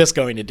completely. We're just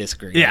going to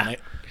disagree on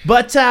it.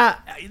 But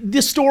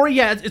the story,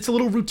 it's a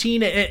little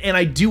routine, and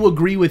I do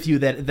agree with you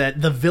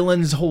that the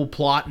villain's whole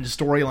plot and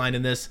storyline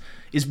in this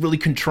is really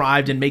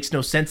contrived and makes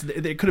no sense.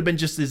 It could have been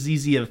just as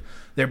easy of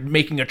they're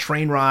making a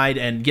train ride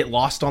and get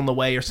lost on the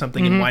way or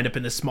something and wind up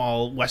in this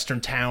small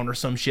western town or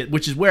some shit,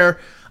 which is where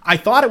I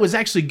thought it was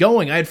actually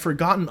going. I had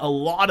forgotten a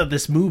lot of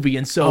this movie,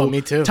 and so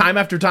me too. Time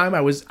after time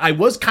I was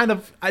kind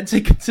of, I'd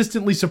say,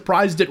 consistently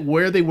surprised at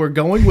where they were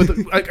going with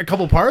a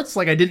couple parts.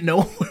 Like I didn't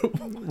know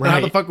how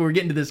the fuck we were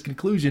getting to this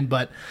conclusion,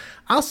 but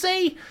I'll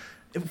say,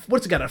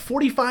 what's it got, a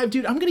 45,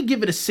 dude? I'm gonna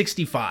give it a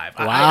 65.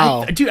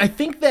 Wow. Dude, I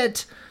think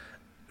that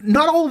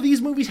not all of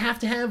these movies have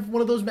to have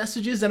one of those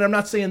messages, and I'm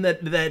not saying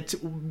that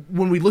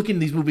when we look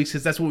into these movies,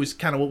 because that's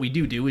kind of what we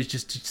do is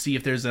just to see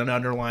if there's an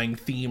underlying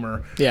theme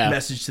or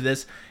message to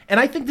this. And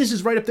I think this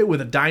is right up there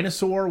with a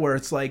Dinosaur, where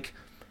it's like,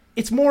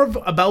 it's more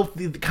about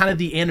the kind of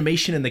the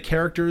animation and the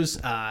characters,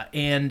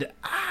 and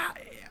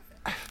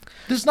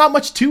there's not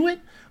much to it,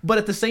 but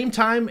at the same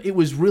time, it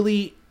was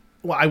really,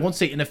 well, I won't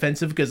say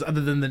inoffensive, because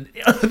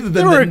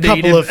there were a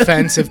couple of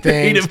offensive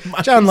things.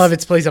 Mice. John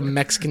Lovitz plays a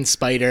Mexican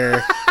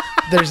spider.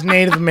 There's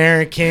Native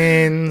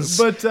Americans,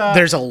 but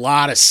there's a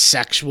lot of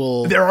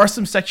sexual. There are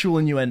some sexual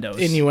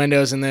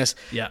innuendos in this.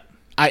 Yeah.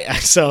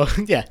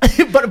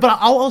 But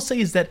all I'll say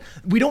is that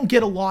we don't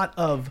get a lot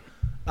of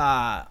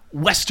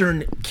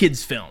Western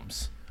kids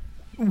films.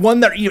 One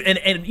that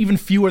and even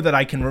fewer that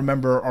I can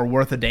remember are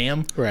worth a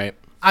damn. Right.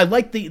 I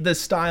like the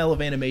style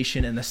of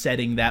animation and the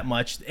setting that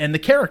much, and the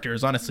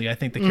characters. Honestly, I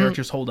think the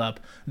characters hold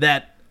up.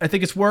 That I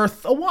think it's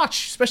worth a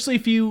watch, especially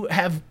if you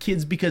have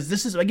kids, because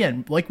this is,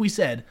 again, like we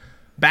said,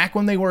 back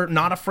when they were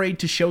not afraid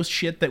to show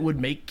shit that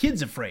would make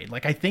kids afraid.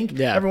 Like, I think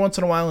every once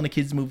in a while in a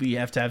kids movie, you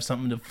have to have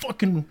something to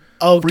fucking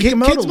freak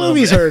them out kids a little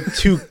movies bit. are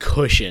too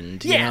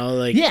cushioned. You know?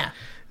 Like, yeah,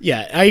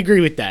 I agree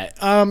with that.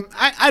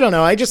 I don't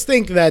know. I just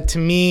think that, to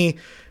me,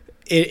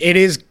 it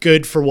is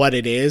good for what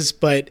it is,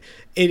 but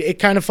it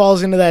kind of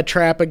falls into that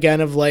trap again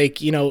of,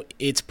 like, you know,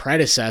 its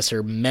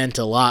predecessor meant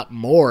a lot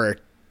more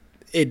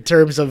in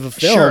terms of a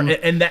film. Sure,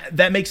 and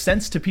that makes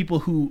sense to people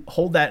who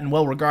hold that in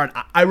well regard.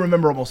 I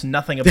remember almost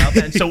nothing about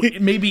that, and so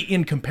maybe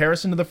in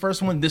comparison to the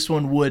first one, this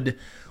one would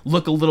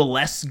look a little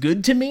less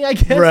good to me, I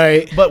guess.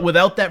 Right. But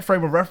without that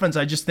frame of reference,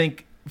 I just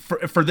think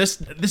for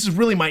this is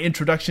really my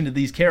introduction to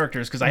these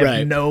characters, because I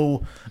have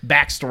no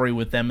backstory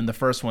with them in the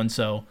first one.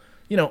 So,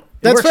 you know,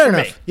 that's fair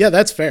enough. Me. Yeah,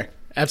 that's fair.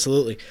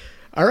 Absolutely.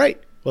 All right.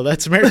 Well,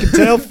 that's American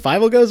Tail.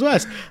 Five Goes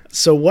West.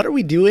 So what are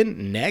we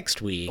doing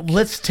next week?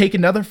 Let's take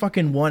another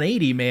fucking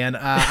 180,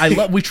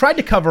 man. We tried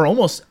to cover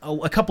almost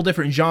a couple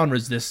different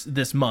genres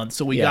this month.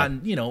 So we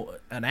got, you know,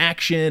 an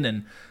action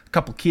and a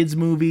couple kids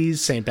movies.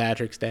 St.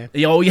 Patrick's Day.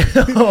 Oh, yeah.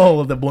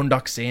 Oh, the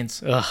Boondock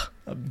Saints. Ugh.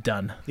 I'm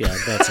done. Yeah,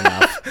 that's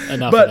enough.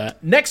 Enough but of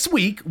that. Next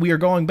week, we are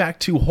going back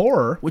to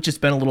horror, which has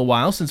been a little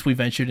while since we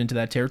ventured into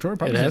that territory.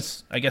 Probably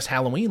since, I guess,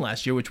 Halloween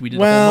last year, which we did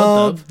a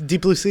whole month of.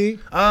 Deep Blue Sea?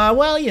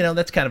 Well, you know,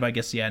 that's kind of, I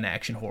guess, an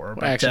action horror.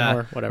 But, action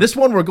horror, whatever. This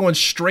one, we're going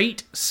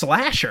straight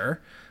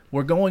slasher.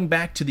 We're going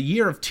back to the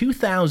year of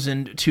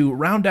 2000 to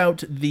round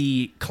out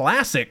the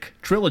classic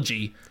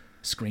trilogy,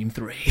 Scream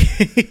 3.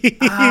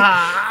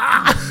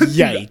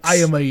 Yikes. I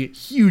am a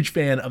huge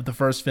fan of the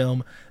first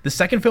film. The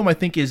second film, I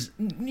think, is,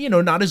 you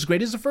know, not as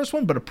great as the first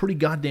one, but a pretty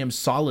goddamn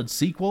solid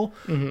sequel.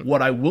 Mm-hmm.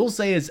 What I will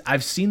say is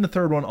I've seen the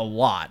third one a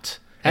lot.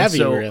 Have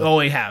you really? Oh,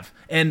 I have.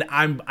 And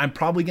I'm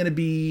probably going to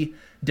be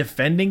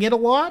defending it a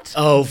lot.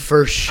 Oh,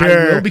 for sure.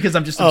 I will, because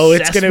I'm just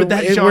obsessed with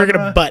that genre. We're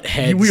going to butt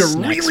heads. We are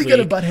really going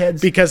to butt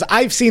heads. Because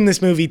I've seen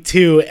this movie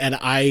too, and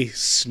I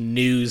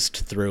snoozed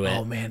through it.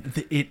 Oh, man.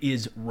 It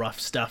is rough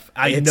stuff.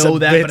 I know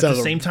that, but at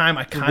the same time,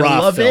 I kind of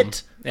love film.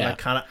 it. Yeah.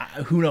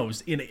 Who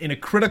knows? In a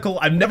critical,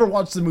 I've never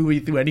watched the movie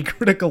through any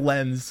critical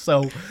lens.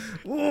 So,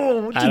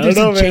 there's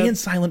a Jay and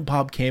Silent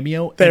Bob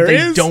cameo. There and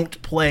is? They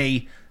don't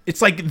play.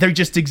 It's like they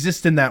just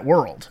exist in that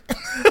world.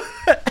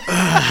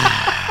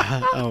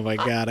 Oh my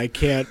God, I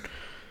can't.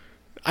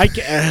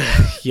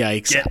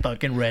 Yikes. Get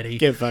fucking ready.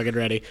 Get fucking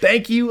ready.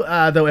 Thank you,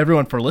 though,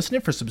 everyone, for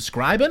listening, for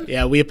subscribing.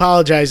 Yeah, we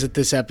apologize that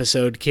this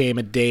episode came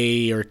a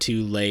day or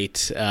two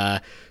late.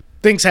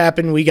 things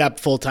happen. We got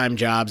full-time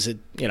jobs.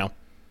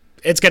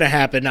 It's going to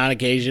happen on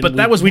occasion. But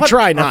that was we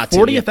try not our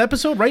 40th to.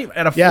 episode, right?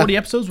 Out of 40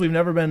 episodes, we've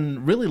never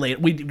been really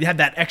late. We had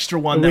that extra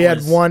one. We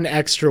had one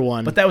extra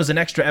one. But that was an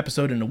extra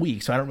episode in a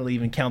week, so I don't really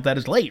even count that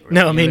as late. Really.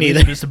 No, me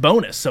neither. It's just a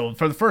bonus. So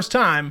for the first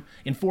time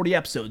in 40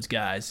 episodes,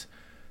 guys,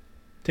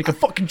 take a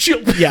fucking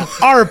chill. Yeah,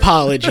 our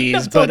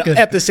apologies, all but good.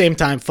 at the same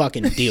time,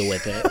 fucking deal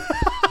with it.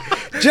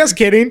 Just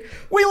kidding.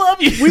 We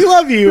love you. We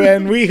love you,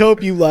 and we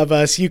hope you love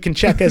us. You can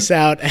check us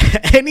out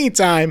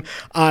anytime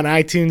on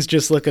iTunes.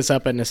 Just look us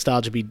up at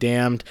Nostalgia Be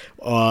Damned.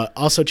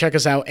 Also, check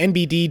us out,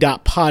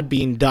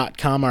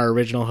 nbd.podbean.com, our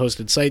original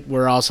hosted site.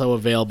 We're also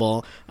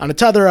available on a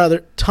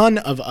ton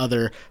of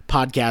other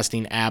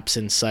podcasting apps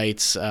and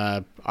sites.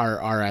 Our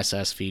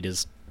RSS feed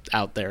is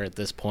out there at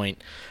this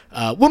point.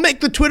 We'll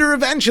make the Twitter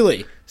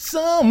eventually.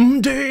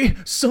 Someday,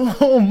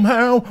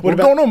 somehow, we're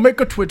gonna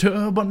make a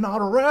Twitter, but not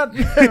right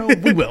now.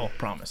 We will,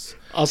 promise.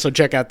 Also,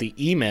 check out the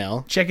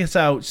email. Check us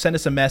out. Send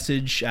us a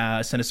message.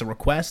 Send us a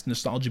request.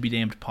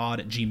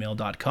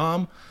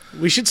 nostalgiabedamnedpod@gmail.com.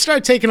 We should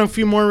start taking a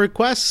few more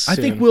requests I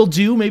think soon. we'll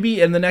do, maybe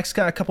in the next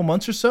couple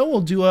months or so, we'll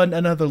do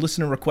another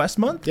listener request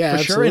month. Yeah,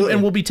 for sure. absolutely.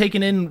 And we'll be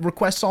taking in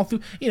requests all through.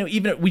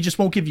 Even we just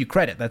won't give you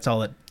credit. That's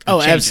all it Oh,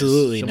 changes.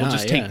 absolutely So we'll not,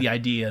 just take yeah. the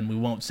idea and we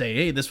won't say,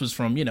 hey, this was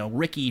from,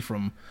 Ricky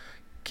from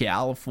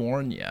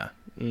California.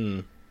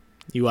 You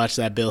watched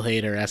that Bill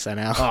Hader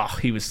SNL? Oh,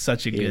 he was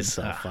such a good. was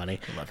so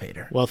funny. I love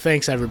Hader. Well,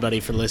 thanks everybody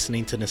for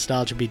listening to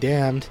Nostalgia Be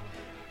Damned.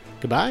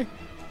 Goodbye.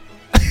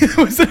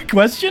 Was that a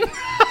question?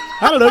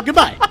 I don't know.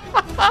 Goodbye.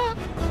 All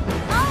the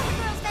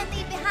girls men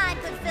leave behind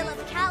could fill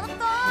up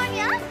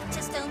California.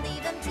 Just don't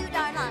leave them too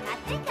darn long. I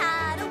think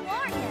I'd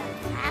warn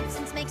you.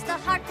 Absence makes the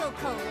heart go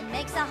cold and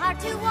makes the heart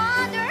to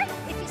wander.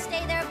 If you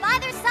stay there by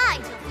their side,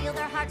 you'll feel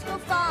their hearts grow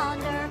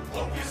fonder.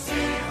 Hope you see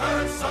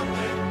her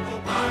someday.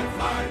 Hope I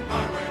find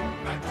my way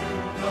back to the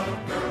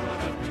girl I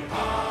left behind.